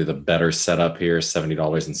 RTX, really the better setup here,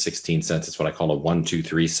 $70.16. It's what I call a 1, 2,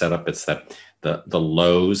 3 setup. It's that the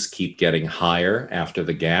lows keep getting higher after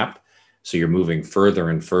the gap. So you're moving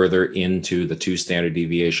further and further into the 2 standard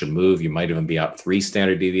deviation move. You might even be out 3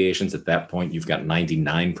 standard deviations. At that point, you've got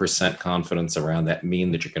 99% confidence around that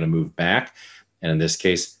mean that you're going to move back. And in this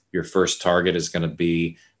case, your first target is going to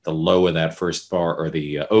be the low of that first bar, or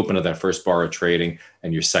the open of that first bar of trading,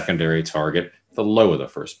 and your secondary target, the low of the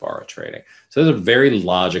first bar of trading. So it's a very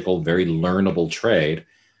logical, very learnable trade,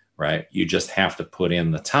 right? You just have to put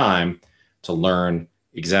in the time to learn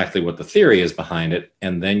exactly what the theory is behind it,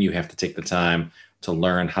 and then you have to take the time to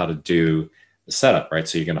learn how to do the setup, right?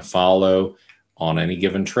 So you're going to follow on any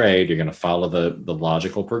given trade, you're going to follow the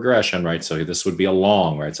logical progression, right? So this would be a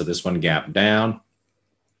long, right? So this one gap down,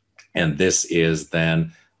 and this is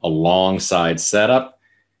then a long side setup.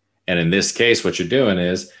 And in this case, what you're doing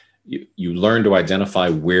is you learn to identify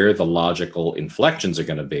where the logical inflections are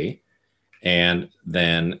going to be, and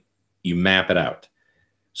then you map it out.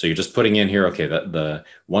 So you're just putting in here, okay, the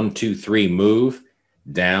 1, 2, 3 move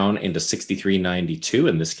down into 63.92.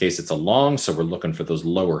 In this case, it's a long, so we're looking for those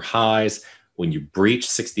lower highs. When you breach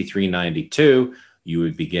 63.92, you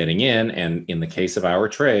would be getting in. And in the case of our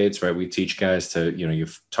trades, right, we teach guys to, you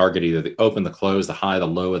target either the open, the close, the high, the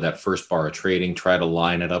low of that first bar of trading. Try to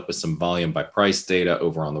line it up with some volume by price data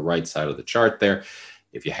over on the right side of the chart there.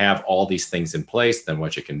 If you have all these things in place, then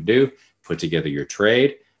what you can do, put together your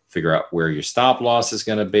trade, figure out where your stop loss is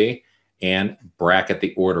going to be, and bracket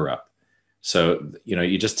the order up. So,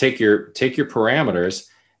 you just take your parameters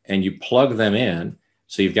and you plug them in.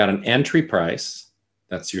 So you've got an entry price.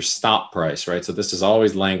 That's your stop price, right? So this is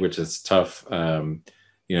always language that's tough,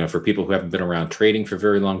 for people who haven't been around trading for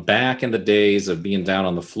very long. Back in the days of being down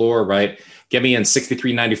on the floor, right? Get me in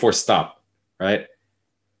 63.94 stop, right?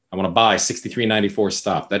 I want to buy 63.94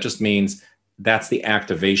 stop. That just means that's the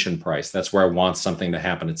activation price. That's where I want something to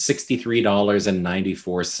happen. At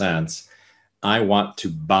 $63.94, I want to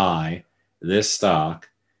buy this stock,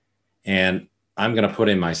 and I'm going to put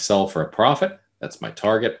in my sell for a profit. That's my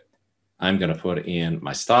target. I'm going to put in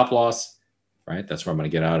my stop loss, right? That's where I'm going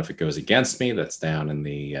to get out if it goes against me. That's down in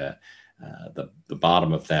the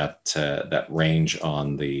bottom of that range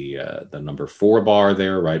on the number 4 bar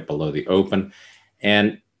there, right below the open.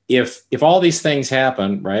 And if all these things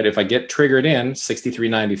happen, right, if I get triggered in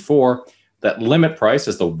 63.94, that limit price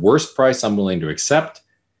is the worst price I'm willing to accept.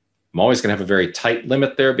 I'm always going to have a very tight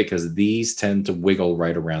limit there because these tend to wiggle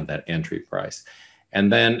right around that entry price.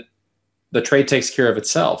 And then the trade takes care of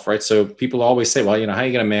itself, right? So people always say, well, how are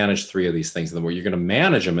you going to manage 3 of these things in the morning? You're going to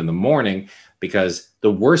manage them in the morning, because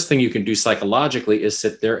the worst thing you can do psychologically is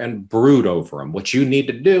sit there and brood over them. What you need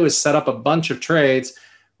to do is set up a bunch of trades,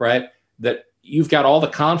 right? That you've got all the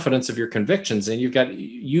confidence of your convictions, and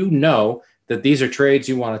that these are trades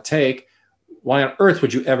you want to take. Why on earth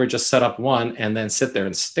would you ever just set up one and then sit there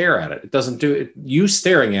and stare at it? It doesn't do it. You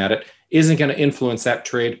staring at it isn't going to influence that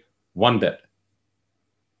trade one bit.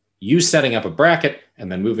 You setting up a bracket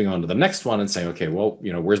and then moving on to the next one and saying, okay, well,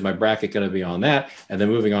 where's my bracket going to be on that? And then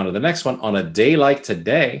moving on to the next one on a day like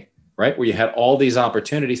today, right, where you had all these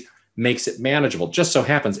opportunities, makes it manageable. Just so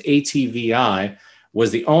happens ATVI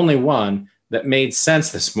was the only one that made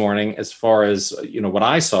sense this morning as far as, what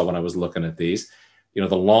I saw when I was looking at these.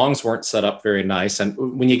 The longs weren't set up very nice. And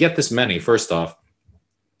when you get this many, first off,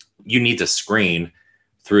 you need to screen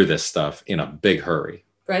through this stuff in a big hurry.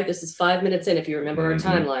 Right. This is 5 minutes in, if you remember our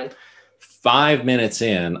timeline. 5 minutes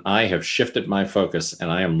in, I have shifted my focus and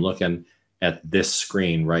I am looking at this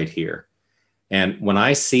screen right here. And when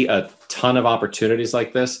I see a ton of opportunities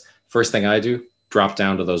like this, first thing I do, drop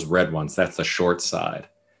down to those red ones. That's the short side.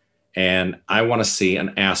 And I want to see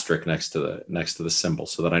an asterisk next to the symbol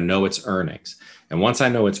so that I know it's earnings. And once I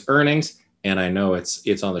know it's earnings and I know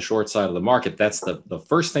it's on the short side of the market, that's the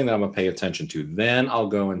first thing that I'm going to pay attention to. Then I'll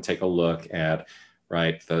go and take a look at,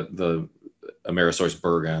 right, the Amerisource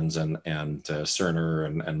Bergens and Cerner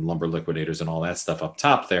and Lumber Liquidators and all that stuff up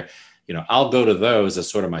top there. I'll go to those as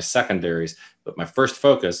sort of my secondaries, but my first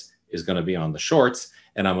focus is going to be on the shorts,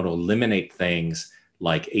 and I'm going to eliminate things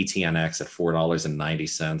like ATNX at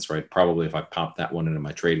 $4.90, right? Probably if I pop that one into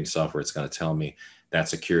my trading software, it's going to tell me that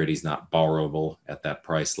security is not borrowable at that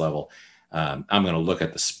price level. I'm going to look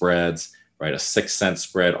at the spreads, right? A 6-cent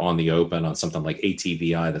spread on the open on something like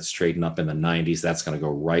ATVI that's trading up in the 90s. That's going to go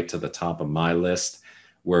right to the top of my list.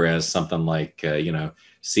 Whereas something like,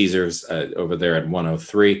 Caesars over there at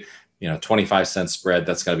 103, 25-cent spread,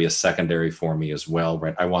 that's going to be a secondary for me as well,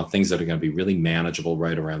 right? I want things that are going to be really manageable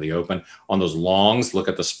right around the open. On those longs, look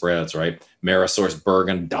at the spreads, right? Amerisource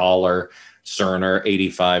Bergen, $1, Cerner,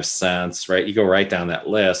 85 cents, right? You go right down that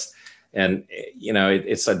list. And,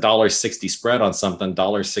 it's a $1.60 spread on something,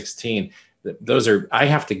 $1.16. Those are, I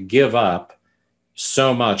have to give up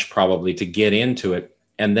so much probably to get into it.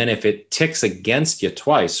 And then if it ticks against you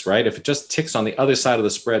twice, right? If it just ticks on the other side of the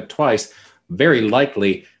spread twice, very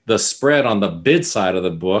likely the spread on the bid side of the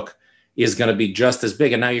book is going to be just as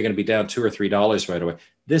big. And now you're going to be down $2 or $3 right away.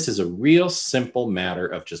 This is a real simple matter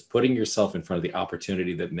of just putting yourself in front of the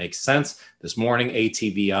opportunity that makes sense. This morning,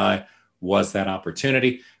 ATVI was that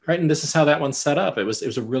opportunity, right? And this is how that one's set up. It was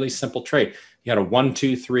a really simple trade. You had a 1,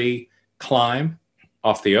 2, 3 climb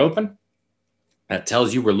off the open. That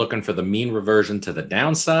tells you we're looking for the mean reversion to the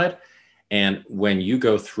downside. And when you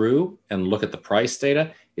go through and look at the price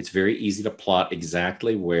data, it's very easy to plot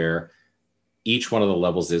exactly where each one of the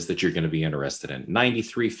levels is that you're going to be interested in.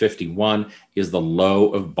 93.51 is the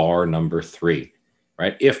low of bar number 3,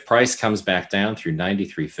 right? If price comes back down through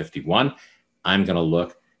 93.51, I'm going to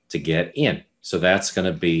look to get in. So that's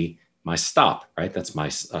going to be my stop, right? That's my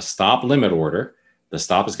stop limit order. The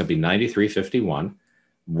stop is going to be 93.51.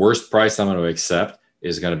 Worst price I'm going to accept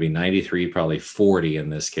is going to be 93, probably 40 in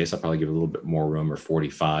this case. I'll probably give a little bit more room, or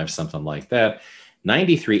 45, something like that.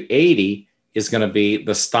 93.80 is going to be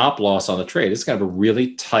the stop loss on the trade. It's going to have a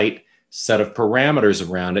really tight set of parameters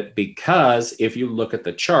around it, because if you look at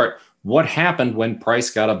the chart, what happened when price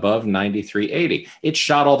got above 93.80? It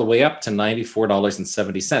shot all the way up to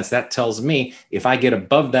 $94.70. That tells me if I get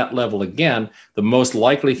above that level again, the most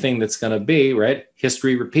likely thing that's going to be, right,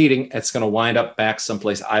 history repeating, it's going to wind up back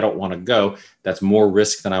someplace I don't want to go. That's more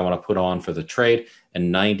risk than I want to put on for the trade.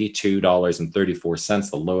 And $92.34,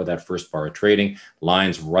 the low of that first bar of trading,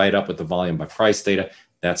 lines right up with the volume by price data.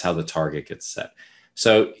 That's how the target gets set.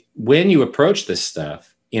 So when you approach this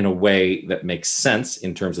stuff in a way that makes sense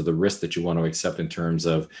in terms of the risk that you want to accept, in terms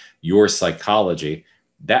of your psychology,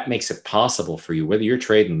 that makes it possible for you, whether you're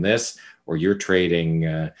trading this or you're trading,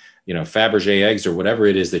 Fabergé eggs or whatever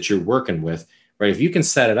it is that you're working with, right? If you can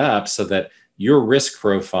set it up so that your risk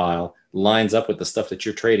profile lines up with the stuff that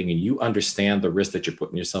you're trading, and you understand the risk that you're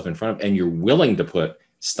putting yourself in front of, and you're willing to put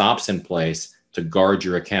stops in place to guard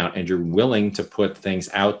your account, and you're willing to put things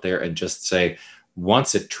out there and just say,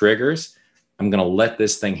 once it triggers, I'm going to let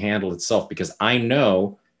this thing handle itself, because I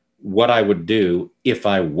know what I would do if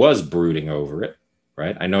I was brooding over it,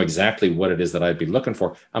 right? I know exactly what it is that I'd be looking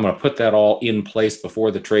for. I'm going to put that all in place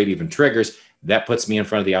before the trade even triggers. That puts me in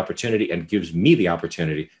front of the opportunity and gives me the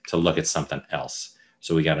opportunity to look at something else.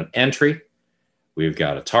 So we got an entry, we've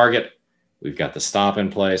got a target, we've got the stop in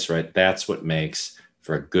place, right? That's what makes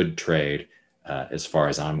for a good trade as far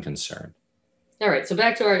as I'm concerned. All right, so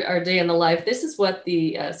back to our day in the life. This is what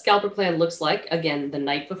the scalper plan looks like, again, the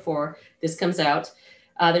night before this comes out.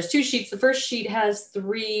 There's 2 sheets. The first sheet has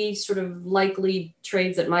 3 sort of likely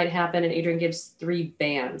trades that might happen, and Adrian gives 3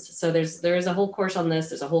 bands. So there is a whole course on this.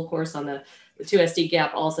 There's a whole course on the 2SD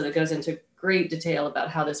gap also that goes into great detail about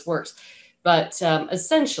how this works. But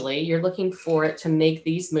essentially, you're looking for it to make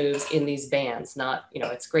these moves in these bands. Not,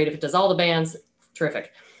 it's great if it does all the bands,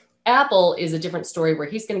 terrific. Apple is a different story where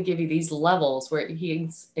he's going to give you these levels where he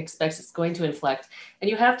expects it's going to inflect. And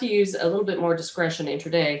you have to use a little bit more discretion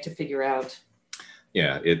intraday to figure out.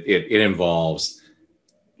 Yeah, it involves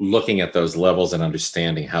looking at those levels and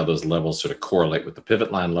understanding how those levels sort of correlate with the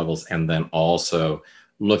pivot line levels, and then also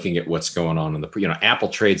looking at what's going on in the Apple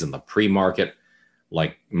trades in the pre-market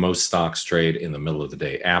like most stocks trade in the middle of the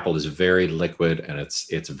day. Apple is very liquid, and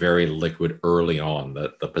it's very liquid early on.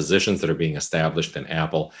 The positions that are being established in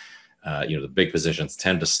Apple, the big positions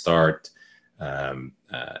tend to start,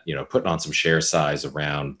 putting on some share size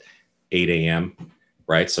around 8 a.m.,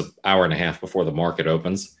 right? So hour and a half before the market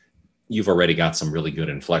opens, you've already got some really good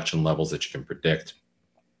inflection levels that you can predict.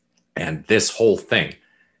 And this whole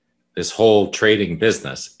trading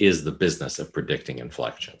business is the business of predicting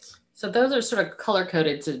inflections. So those are sort of color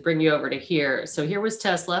coded to bring you over to here. So here was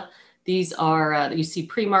Tesla. These are, you see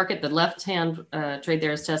pre-market, the left-hand trade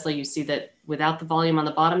there is Tesla. You see that without the volume on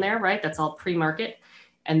the bottom there, right? That's all pre-market.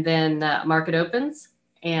 And then market opens.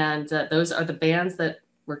 And those are the bands that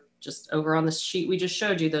were just over on the sheet we just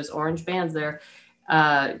showed you, those orange bands there.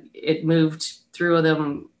 It moved through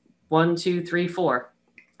them 1, 2, 3, 4.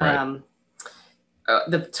 Right.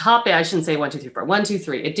 The top band, I shouldn't say 1, 2, 3, 4. 1, 2,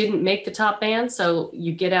 3. It didn't make the top band, so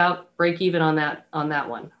you get out, break even on that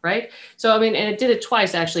one, right? So and it did it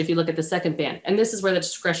twice actually. If you look at the second band, and this is where the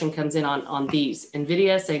discretion comes in on these.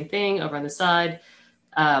 Nvidia, same thing over on the side.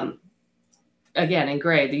 Again, in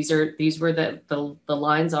gray, these were the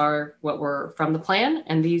lines are what were from the plan,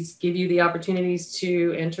 and these give you the opportunities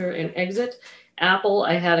to enter and exit. Apple,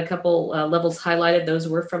 I had a couple levels highlighted. Those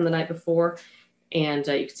were from the night before. And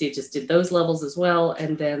you can see it just did those levels as well.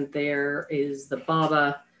 And then there is the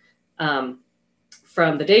BABA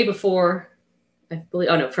from the day before, I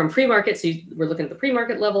believe, from pre-market. So we're looking at the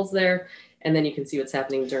pre-market levels there. And then you can see what's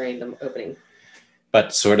happening during the opening.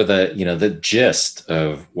 But sort of the gist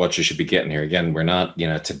of what you should be getting here. Again, we're not,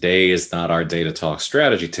 today is not our day to talk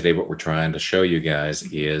strategy. Today, what we're trying to show you guys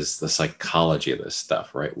is the psychology of this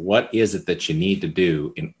stuff, right? What is it that you need to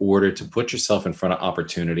do in order to put yourself in front of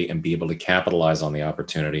opportunity and be able to capitalize on the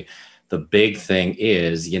opportunity? The big thing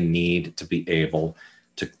is you need to be able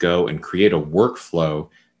to go and create a workflow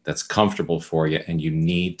that's comfortable for you, and you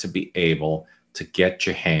need to be able to get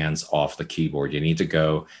your hands off the keyboard. You need to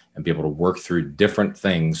go and be able to work through different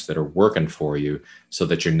things that are working for you so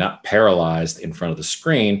that you're not paralyzed in front of the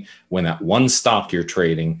screen when that one stock you're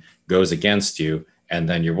trading goes against you. And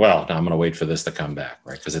then now I'm going to wait for this to come back,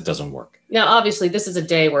 right? Because it doesn't work. Now, obviously, this is a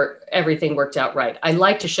day where everything worked out right. I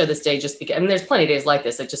like to show this day just because, there's plenty of days like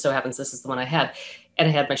this. It just so happens this is the one I had. And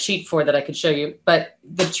I had my sheet for that I could show you. But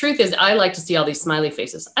the truth is, I like to see all these smiley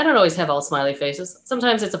faces. I don't always have all smiley faces.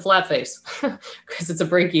 Sometimes it's a flat face because it's a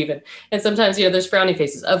break even. And sometimes, there's frowny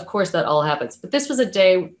faces. Of course, that all happens. But this was a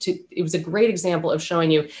day it was a great example of showing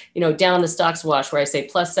you, down the stocks wash where I say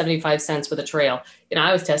plus 75 cents with a trail.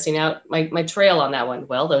 I was testing out my trail on that one.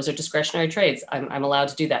 Well, those are discretionary trades. I'm allowed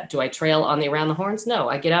to do that. Do I trail on the around the horns? No,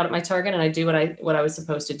 I get out at my target and I do what I was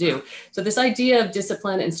supposed to do. So this idea of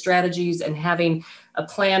discipline and strategies and having a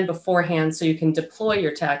plan beforehand so you can deploy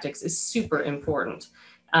your tactics is super important.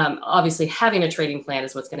 Obviously, having a trading plan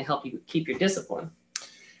is what's going to help you keep your discipline.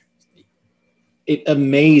 It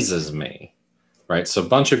amazes me, right? So a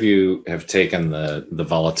bunch of you have taken the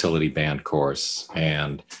volatility band course,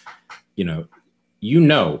 and you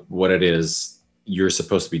know what it is you're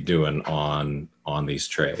supposed to be doing on these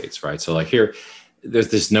trades, right? So like here, there's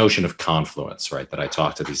this notion of confluence, right, that I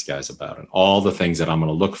talk to these guys about, and all the things that I'm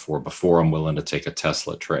going to look for before I'm willing to take a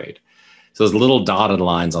Tesla trade. So those little dotted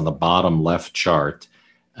lines on the bottom left chart,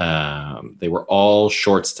 they were all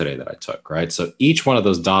shorts today that I took, right? So each one of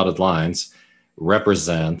those dotted lines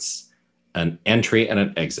represents an entry and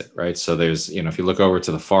an exit, right? So there's, if you look over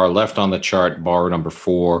to the far left on the chart, bar number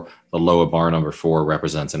 4, the lower bar number 4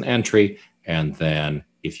 represents an entry. And then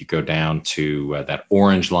if you go down to that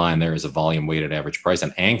orange line, there is a volume weighted average price.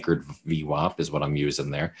 An anchored VWAP is what I'm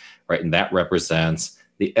using there, right? And that represents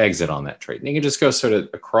the exit on that trade. And you can just go sort of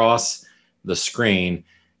across the screen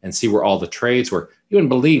and see where all the trades were. You wouldn't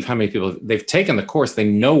believe how many people, they've taken the course. They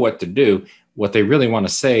know what to do. What they really want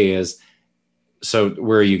to say is, So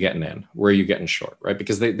where are you getting in? Where are you getting short, right?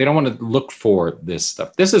 Because they don't want to look for this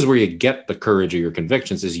stuff. This is where you get the courage of your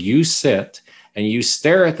convictions, is you sit and you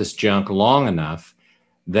stare at this junk long enough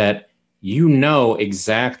that you know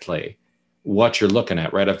exactly what you're looking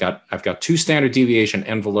at, right? I've got 2 standard deviation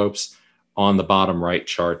envelopes on the bottom right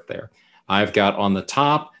chart there. I've got on the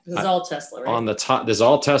top. This is all Tesla, right? On the top, this is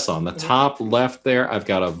all Tesla. On the top left there, I've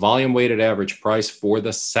got a volume weighted average price for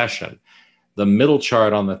the session. The middle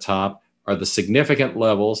chart on the top are the significant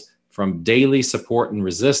levels from daily support and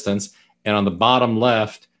resistance. And on the bottom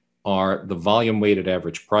left are the volume weighted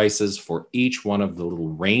average prices for each one of the little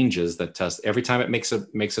ranges that test. Every time it makes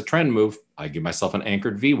a trend move, I give myself an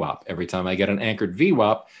anchored VWAP. Every time I get an anchored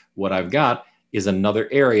VWAP, what I've got is another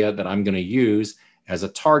area that I'm going to use as a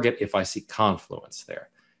target if I see confluence there.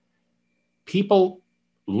 People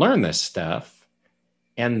learn this stuff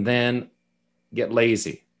and then get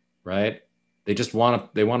lazy, right? They just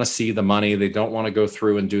want to see the money. They don't want to go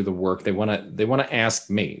through and do the work. They want to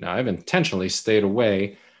ask me. Now, I've intentionally stayed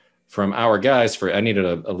away from our guys I needed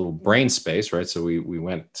a little brain space, right? So we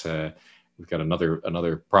went, we've got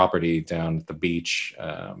another property down at the beach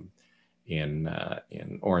in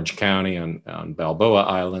Orange County on Balboa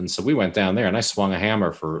Island. So we went down there and I swung a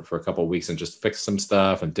hammer for a couple of weeks and just fixed some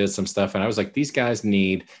stuff and did some stuff. And I was like, these guys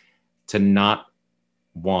need to not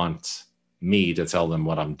want me to tell them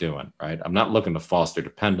what I'm doing, right? I'm not looking to foster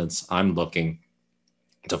dependence. I'm looking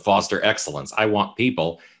to foster excellence. I want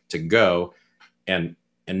people to go and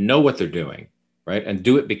know what they're doing, right? And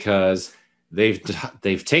do it because they've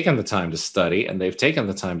taken the time to study and they've taken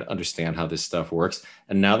the time to understand how this stuff works.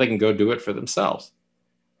 And now they can go do it for themselves,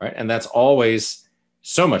 right? And that's always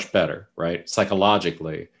so much better, right?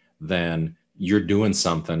 Psychologically, than you're doing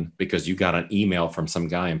something because you got an email from some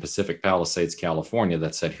guy in Pacific Palisades, California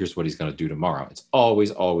that said, here's what he's going to do tomorrow. It's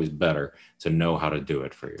always, always better to know how to do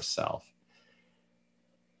it for yourself.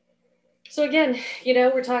 So again,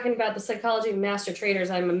 we're talking about the psychology of master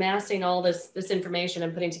traders. I'm amassing all this information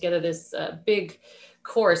and putting together this big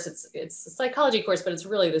course. It's a psychology course, but it's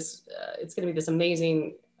really this, it's going to be this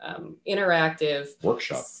amazing interactive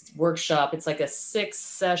workshop. It's like a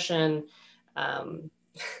 6-session,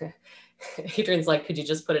 Adrian's like, could you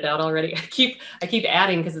just put it out already? I keep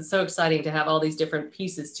adding because it's so exciting to have all these different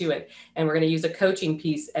pieces to it. And we're going to use a coaching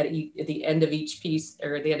piece at the end of each piece,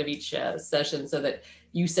 or at the end of each session, so that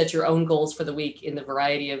you set your own goals for the week in the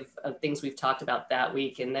variety of things we've talked about that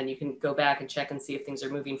week. And then you can go back and check and see if things are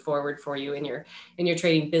moving forward for you in your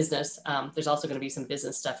trading business. There's also going to be some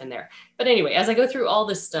business stuff in there. But anyway, as I go through all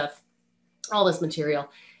this stuff, all this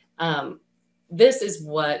material, this is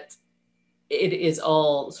what it is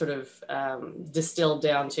all sort of distilled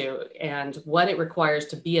down to. And what it requires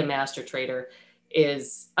to be a master trader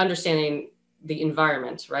is understanding the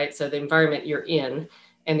environment, right? So the environment you're in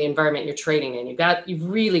and the environment you're trading in. You've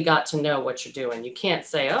really got to know what you're doing. You can't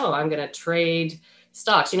say, oh, I'm going to trade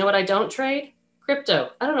stocks. You know what I don't trade?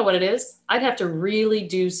 Crypto. I don't know what it is. I'd have to really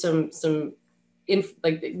do some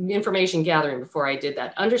information gathering before I did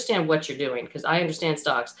that. Understand what you're doing, because I understand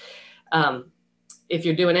stocks. If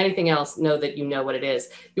you're doing anything else, know that you know what it is.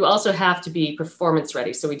 You also have to be performance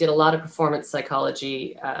ready. So we did a lot of performance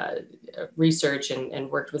psychology research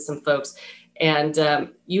and worked with some folks. And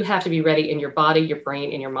you have to be ready in your body, your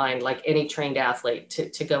brain, and your mind, like any trained athlete,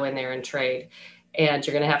 to go in there and trade. And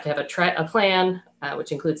you're going to have a plan,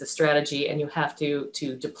 which includes a strategy, and you have to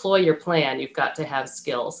deploy your plan. You've got to have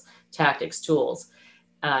skills, tactics, tools.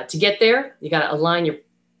 To get there, you got to align your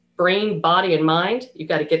brain, body, and mind. You've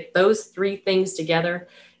got to get those 3 things together.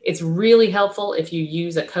 It's really helpful if you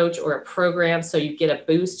use a coach or a program so you get a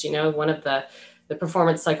boost. One of the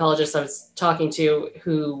performance psychologists I was talking to,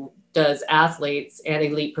 who does athletes and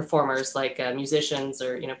elite performers like musicians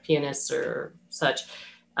or pianists or such,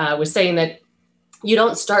 was saying that you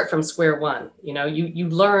don't start from square one. You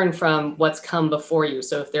learn from what's come before you.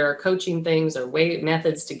 So if there are coaching things or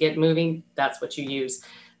methods to get moving, that's what you use.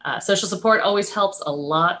 Social support always helps a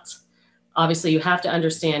lot. Obviously, you have to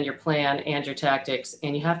understand your plan and your tactics,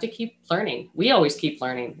 and you have to keep learning. We always keep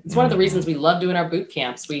learning. It's one of the reasons we love doing our boot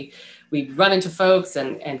camps. We run into folks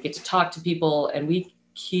and get to talk to people, and we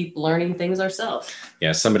keep learning things ourselves.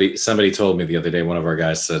 Yeah, somebody told me the other day, one of our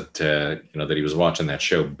guys said that he was watching that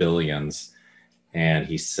show Billions, and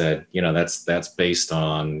he said, that's based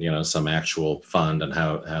on some actual fund and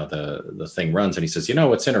how the thing runs. And he says,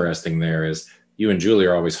 what's interesting there is, you and Julie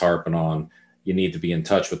are always harping on, you need to be in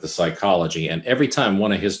touch with the psychology. And every time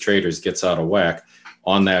one of his traders gets out of whack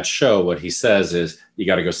on that show, what he says is, you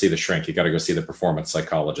got to go see the shrink. You got to go see the performance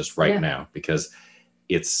psychologist right now, because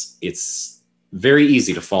it's very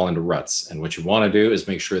easy to fall into ruts. And what you want to do is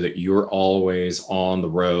make sure that you're always on the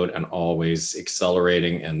road and always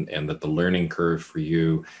accelerating, and that the learning curve for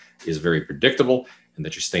you is very predictable and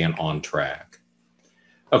that you're staying on track.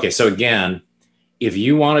 Okay, so again, if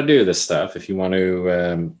you want to do this stuff, if you want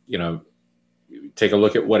to, take a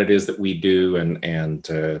look at what it is that we do and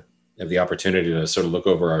have the opportunity to sort of look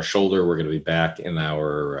over our shoulder, we're going to be back in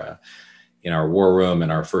our war room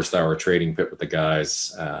and our first hour trading pit with the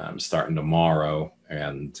guys starting tomorrow.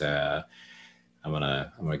 And I'm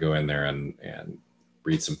gonna go in there and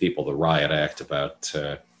read some people the riot act about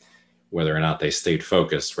whether or not they stayed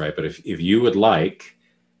focused, right? But if you would like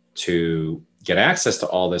to get access to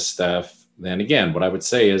all this stuff, then again, what I would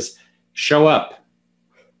say is show up,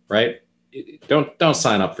 right? Don't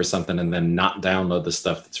sign up for something and then not download the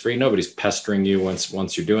stuff that's free. Nobody's pestering you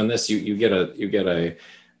once you're doing this. You get an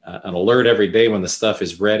alert every day when the stuff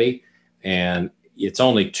is ready, and it's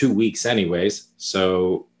only 2 weeks anyways.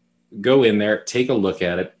 So go in there, take a look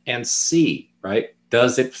at it, and see, right?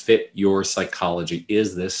 Does it fit your psychology?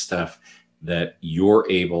 Is this stuff that you're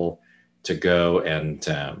able to go and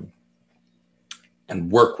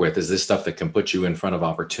work with? Is this stuff that can put you in front of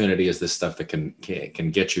opportunity? Is this stuff that can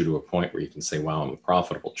get you to a point where you can say, wow, I'm a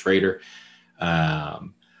profitable trader?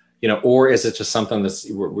 Or is it just something that's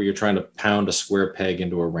where you're trying to pound a square peg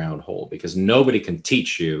into a round hole? Because nobody can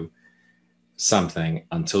teach you something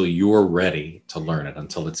until you're ready to learn it,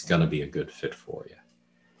 until it's going to be a good fit for you.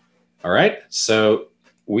 All right. So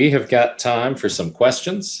we have got time for some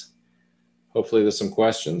questions. Hopefully there's some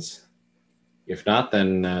questions. If not,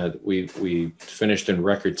 then we finished in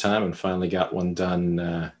record time and finally got one done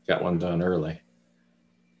early.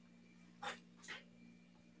 I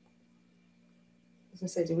was gonna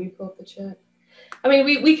say, did we pull up the chat? I mean,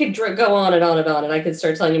 we could go on and on and on, and I could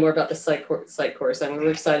start telling you more about the site course. I'm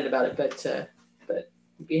really excited about it, but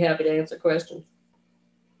I'd be happy to answer questions.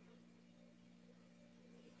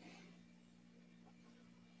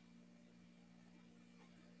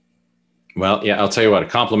 Well, yeah, I'll tell you what, a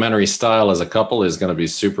complementary style as a couple is going to be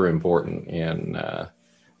super important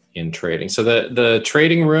in trading. So the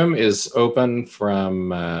trading room is open from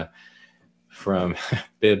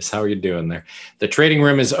Bibbs. How are you doing there? The trading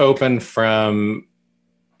room is open from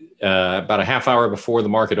about a half hour before the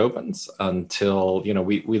market opens until,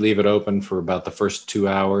 we leave it open for about the first 2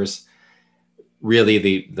 hours.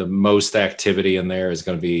 Really, the most activity in there is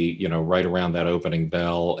going to be, right around that opening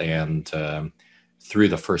bell, and through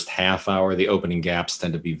the first half hour. The opening gaps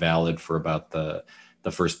tend to be valid for about the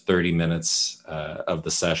first 30 minutes of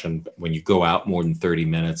the session. When you go out more than 30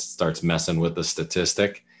 minutes, it starts messing with the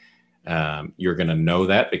statistic. You're going to know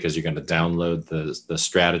that because you're going to download the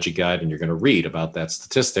strategy guide, and you're going to read about that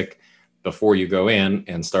statistic before you go in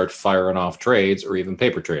and start firing off trades or even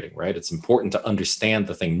paper trading, right? It's important to understand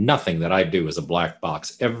the thing. Nothing that I do is a black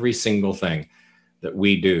box. Every single thing that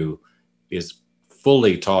we do is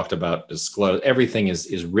fully talked about, disclosed. Everything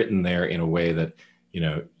is written there in a way that,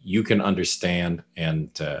 you can understand,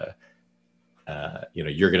 and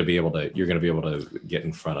you're going to be able to get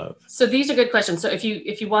in front of. So these are good questions. So if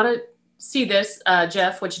you want to see this,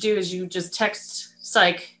 Jeff, what you do is you just text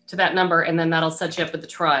psych to that number, and then that'll set you up with the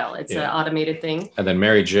trial. It's an automated thing. And then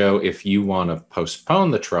Mary Jo, if you want to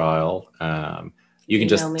postpone the trial, you can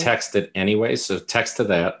just text it anyway. So text to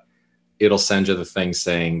that. It'll send you the thing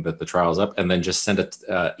saying that the trial's up, and then just send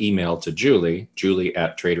an email to Julie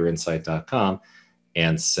at traderinsight.com,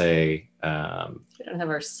 and say, we don't have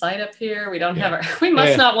our site up here. We don't have our, we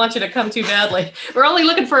must not want you to come too badly. We're only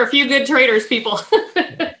looking for a few good traders, people.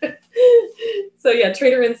 So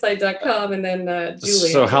traderinsight.com, and then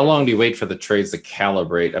Julie. So how long do you wait for the trades to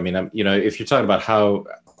calibrate? I mean, if you're talking about how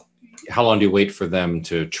long do you wait for them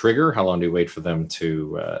to trigger? How long do you wait for them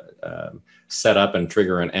to set up and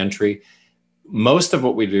trigger an entry? Most of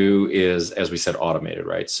what we do is, as we said, automated,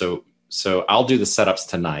 right? So I'll do the setups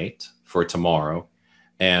tonight for tomorrow.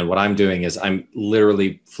 And what I'm doing is I'm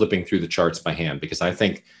literally flipping through the charts by hand, because I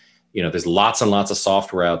think, there's lots and lots of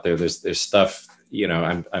software out there. There's stuff,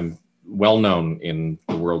 I'm well known in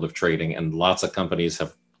the world of trading, and lots of companies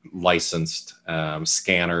have licensed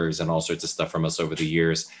scanners and all sorts of stuff from us over the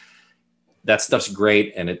years. That stuff's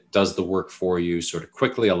great, and it does the work for you sort of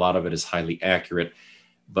quickly. A lot of it is highly accurate.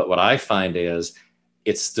 But what I find is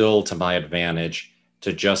it's still to my advantage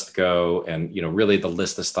to just go and, really the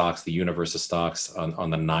list of stocks, the universe of stocks on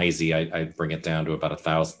the NYSE, I bring it down to about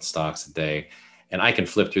 1,000 stocks a day. And I can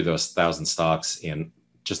flip through those 1,000 stocks in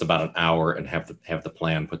just about an hour and have the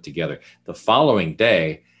plan put together. The following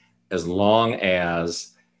day, as long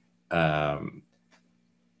as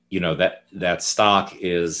that stock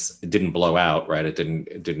didn't blow out, right? It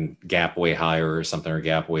didn't gap way higher or something, or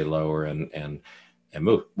gap way lower and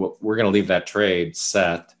move. Well, we're going to leave that trade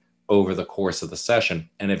set over the course of the session.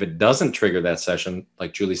 And if it doesn't trigger that session,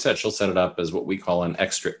 like Julie said, she'll set it up as what we call an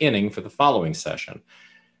extra inning for the following session.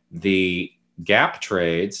 The gap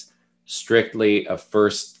trades, strictly a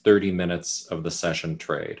first 30 minutes of the session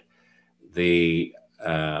trade. The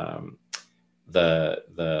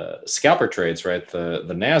scalper trades, right? The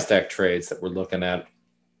NASDAQ trades that we're looking at,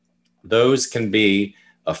 those can be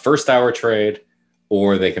a first hour trade,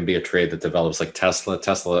 or they can be a trade that develops like Tesla.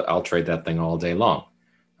 I'll trade that thing all day long.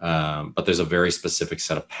 But there's a very specific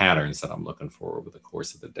set of patterns that I'm looking for over the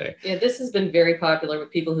course of the day. Yeah, this has been very popular with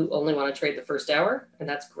people who only want to trade the first hour, and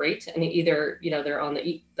that's great. And either, they're on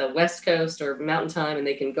the West Coast or Mountain Time, and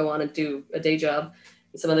they can go on and do a day job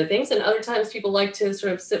and some other things. And other times people like to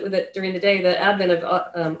sort of sit with it during the day. The advent of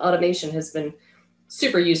automation has been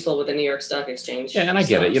super useful with the New York Stock Exchange. Yeah, and I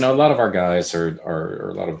get it. A lot of our guys are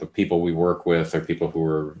a lot of the people we work with are people who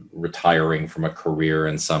are retiring from a career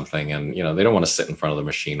in something, and they don't want to sit in front of the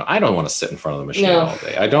machine. I don't want to sit in front of the machine all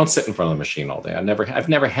day. I don't sit in front of the machine all day. I've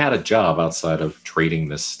never had a job outside of trading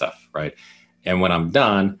this stuff, right? And when I'm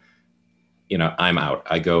done, I'm out.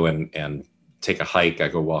 I go and take a hike. I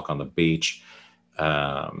go walk on the beach.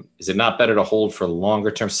 Is it not better to hold for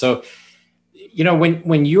longer term? So,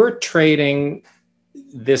 when you're trading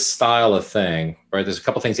this style of thing, right, there's a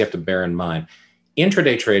couple things you have to bear in mind.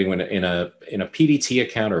 Intraday trading, when in a PDT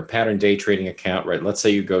account or a pattern day trading account, right? Let's say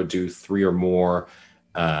you go do three or more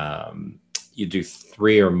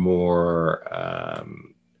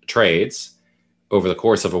trades over the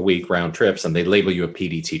course of a week, round trips, and they label you a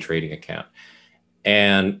PDT trading account.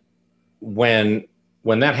 And when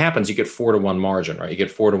that happens, you get 4-to-1 margin, right? You get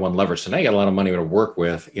 4-to-1 leverage. So now you got a lot of money to work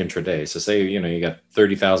with intraday. So say, you got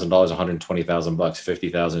 $30,000, $120,000,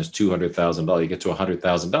 $50,000 is $200,000. You get to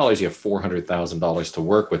 $100,000, you have $400,000 to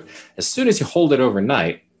work with. As soon as you hold it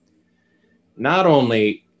overnight, not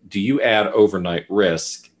only do you add overnight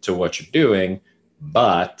risk to what you're doing,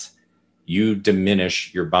 but you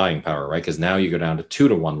diminish your buying power, right? Because now you go down to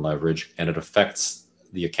 2-to-1 leverage, and it affects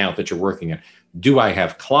the account that you're working in. Do I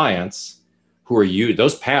have clients who are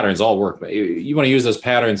those patterns all work? You want to use those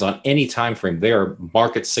patterns on any time frame. They are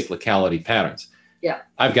market cyclicality patterns. Yeah.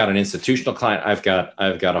 I've got an institutional client. I've got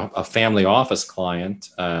a family office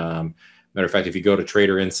client. Matter of fact, if you go to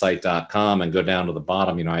traderinsight.com and go down to the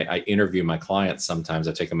bottom, I interview my clients sometimes.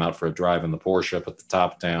 I take them out for a drive in the Porsche, put the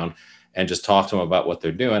top down, and just talk to them about what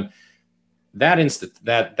they're doing.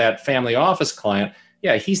 That family office client,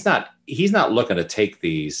 yeah, he's not looking to take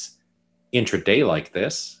these intraday like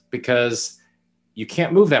this, because you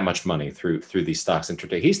can't move that much money through these stocks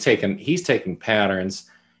intraday. He's taking patterns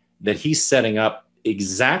that he's setting up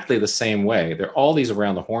exactly the same way. They're all these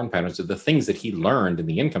around the horn patterns. They're the things that he learned in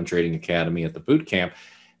the Income Trading Academy at the boot camp,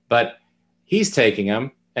 but he's taking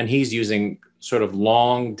them and he's using sort of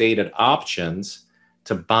long dated options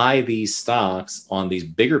to buy these stocks on these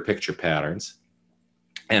bigger picture patterns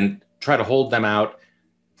and try to hold them out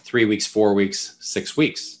 3 weeks, 4 weeks, 6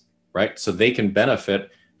 weeks, right? So they can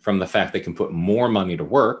benefit from the fact they can put more money to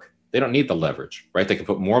work. They don't need the leverage, right? They can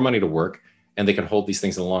put more money to work, and they can hold these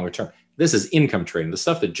things in the longer term. This is income trading. The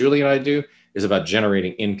stuff that Julie and I do is about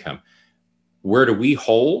generating income. Where do we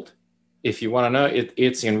hold? If you want to know,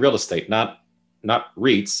 it's in real estate, not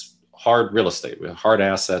REITs, hard real estate, hard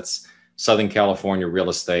assets, Southern California real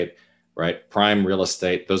estate, right? Prime real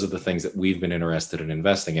estate. Those are the things that we've been interested in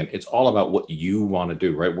investing in. It's all about what you want to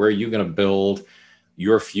do, right? Where are you going to build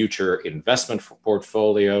your future investment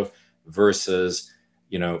portfolio versus,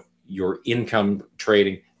 your income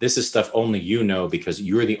trading. This is stuff only because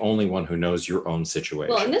you're the only one who knows your own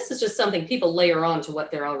situation. Well, and this is just something people layer on to what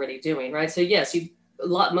they're already doing, right? So yes,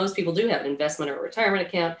 most people do have an investment or a retirement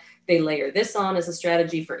account. They layer this on as a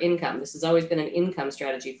strategy for income. This has always been an income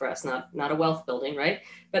strategy for us, not a wealth building, right?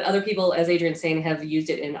 But other people, as Adrian's saying, have used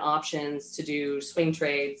it in options to do swing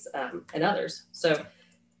trades and others. So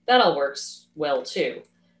that all works well too.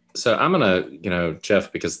 So I'm going to,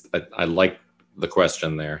 Jeff, because I like the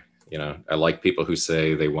question there. I like people who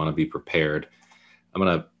say they want to be prepared. I'm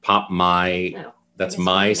going to pop that's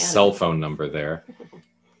my cell phone number there.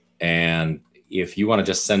 And if you want to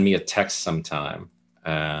just send me a text sometime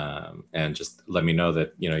and just let me know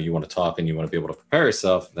that, you want to talk and you want to be able to prepare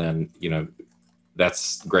yourself, then,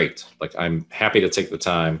 that's great. Like, I'm happy to take the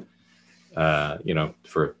time,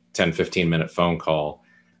 for a 10, 15 minute phone call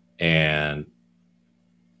and,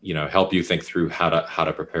 help you think through how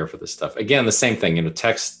to prepare for this stuff. Again, the same thing,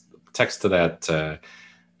 text to that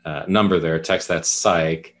number there, text that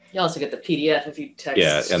psych, You also get the PDF if you text.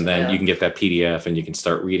 Yeah, and then you can get that PDF and you can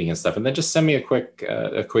start reading and stuff. And then just send me a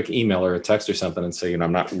quick email or a text or something and say,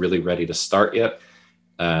 I'm not really ready to start yet.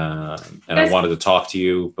 And I wanted to talk to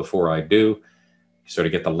you before I do, sort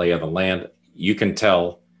of get the lay of the land. You can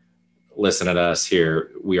tell, listening to us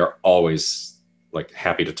here, we are always like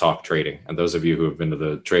happy to talk trading. And those of you who have been to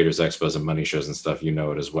the Traders Expos and money shows and stuff, you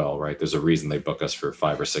know it as well, right? There's a reason they book us for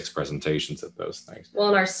 5 or 6 presentations at those things. Well,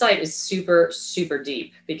 and our site is super, super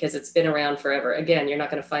deep because it's been around forever. Again, you're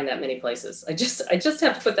not going to find that many places. I just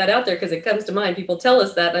have to put that out there because it comes to mind. People tell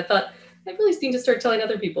us that. And I thought, I really need to start telling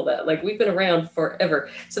other people that. Like, we've been around forever.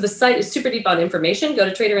 So the site is super deep on information. Go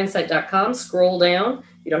to traderinsight.com, scroll down.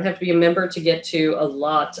 You don't have to be a member to get to a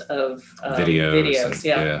lot of videos.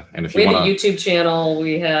 Yeah. And if we had a YouTube channel,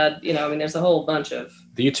 we had, there's a whole bunch of.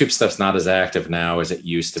 The YouTube stuff's not as active now as it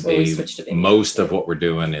used to be. Most of what we're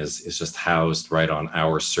doing is just housed right on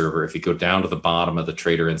our server. If you go down to the bottom of the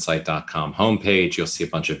traderinsight.com homepage, you'll see a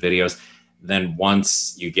bunch of videos. Then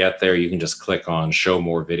once you get there, you can just click on show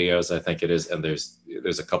more videos, I think it is. And there's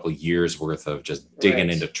a couple of years worth of just digging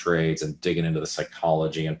into trades and digging into the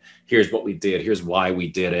psychology. And here's what we did. Here's why we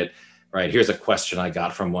did it. Right. Here's a question I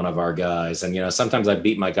got from one of our guys. And, sometimes I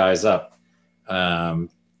beat my guys up,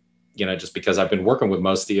 just because I've been working with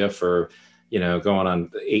most of you for, going on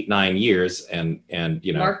 8-9 years and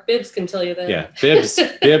Mark Bibbs can tell you that. Yeah.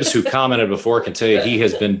 Bibbs, who commented before, can tell you he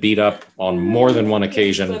has been beat up on more than one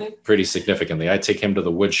occasion pretty significantly. I take him to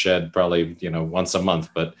the woodshed probably, once a month,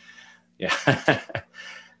 but yeah,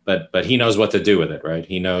 but he knows what to do with it, right?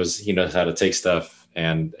 He knows how to take stuff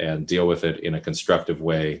and deal with it in a constructive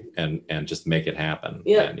way and just make it happen.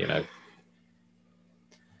 Yeah. And,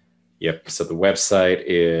 yep. So the website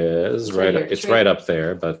is it's right up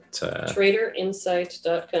there, but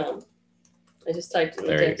traderinsight.com. I just typed in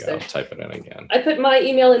the text there. There you go. Type it in again. I put my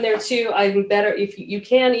email in there too. I'm better if you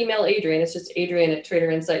can email Adrian. It's just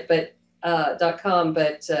Adrian@traderinsight, .com,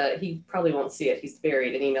 but he probably won't see it. He's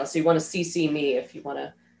buried in email. So you want to CC me if you want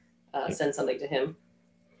to send something to him.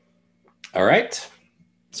 All right.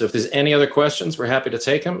 So if there's any other questions, we're happy to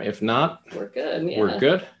take them. If not, we're good. Yeah. We're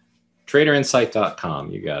good. Traderinsight.com.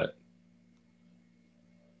 You got it.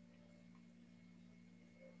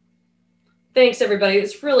 Thanks, everybody.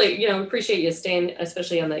 It's really, appreciate you staying,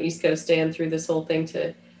 especially on the East Coast, staying through this whole thing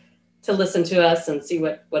to listen to us and see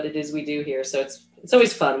what it is we do here. So it's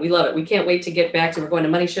always fun. We love it. We can't wait to get back to, we're going to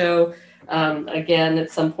Money Show again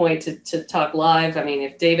at some point to talk live. I mean,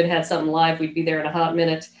 if David had something live, we'd be there in a hot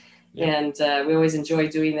minute. Yeah. And we always enjoy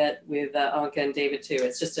doing that with Anka and David too.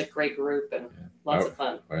 It's just a great group and lots of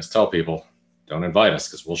fun. I always tell people, don't invite us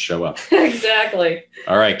because we'll show up. Exactly.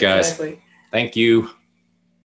 All right, guys. Exactly. Thank you.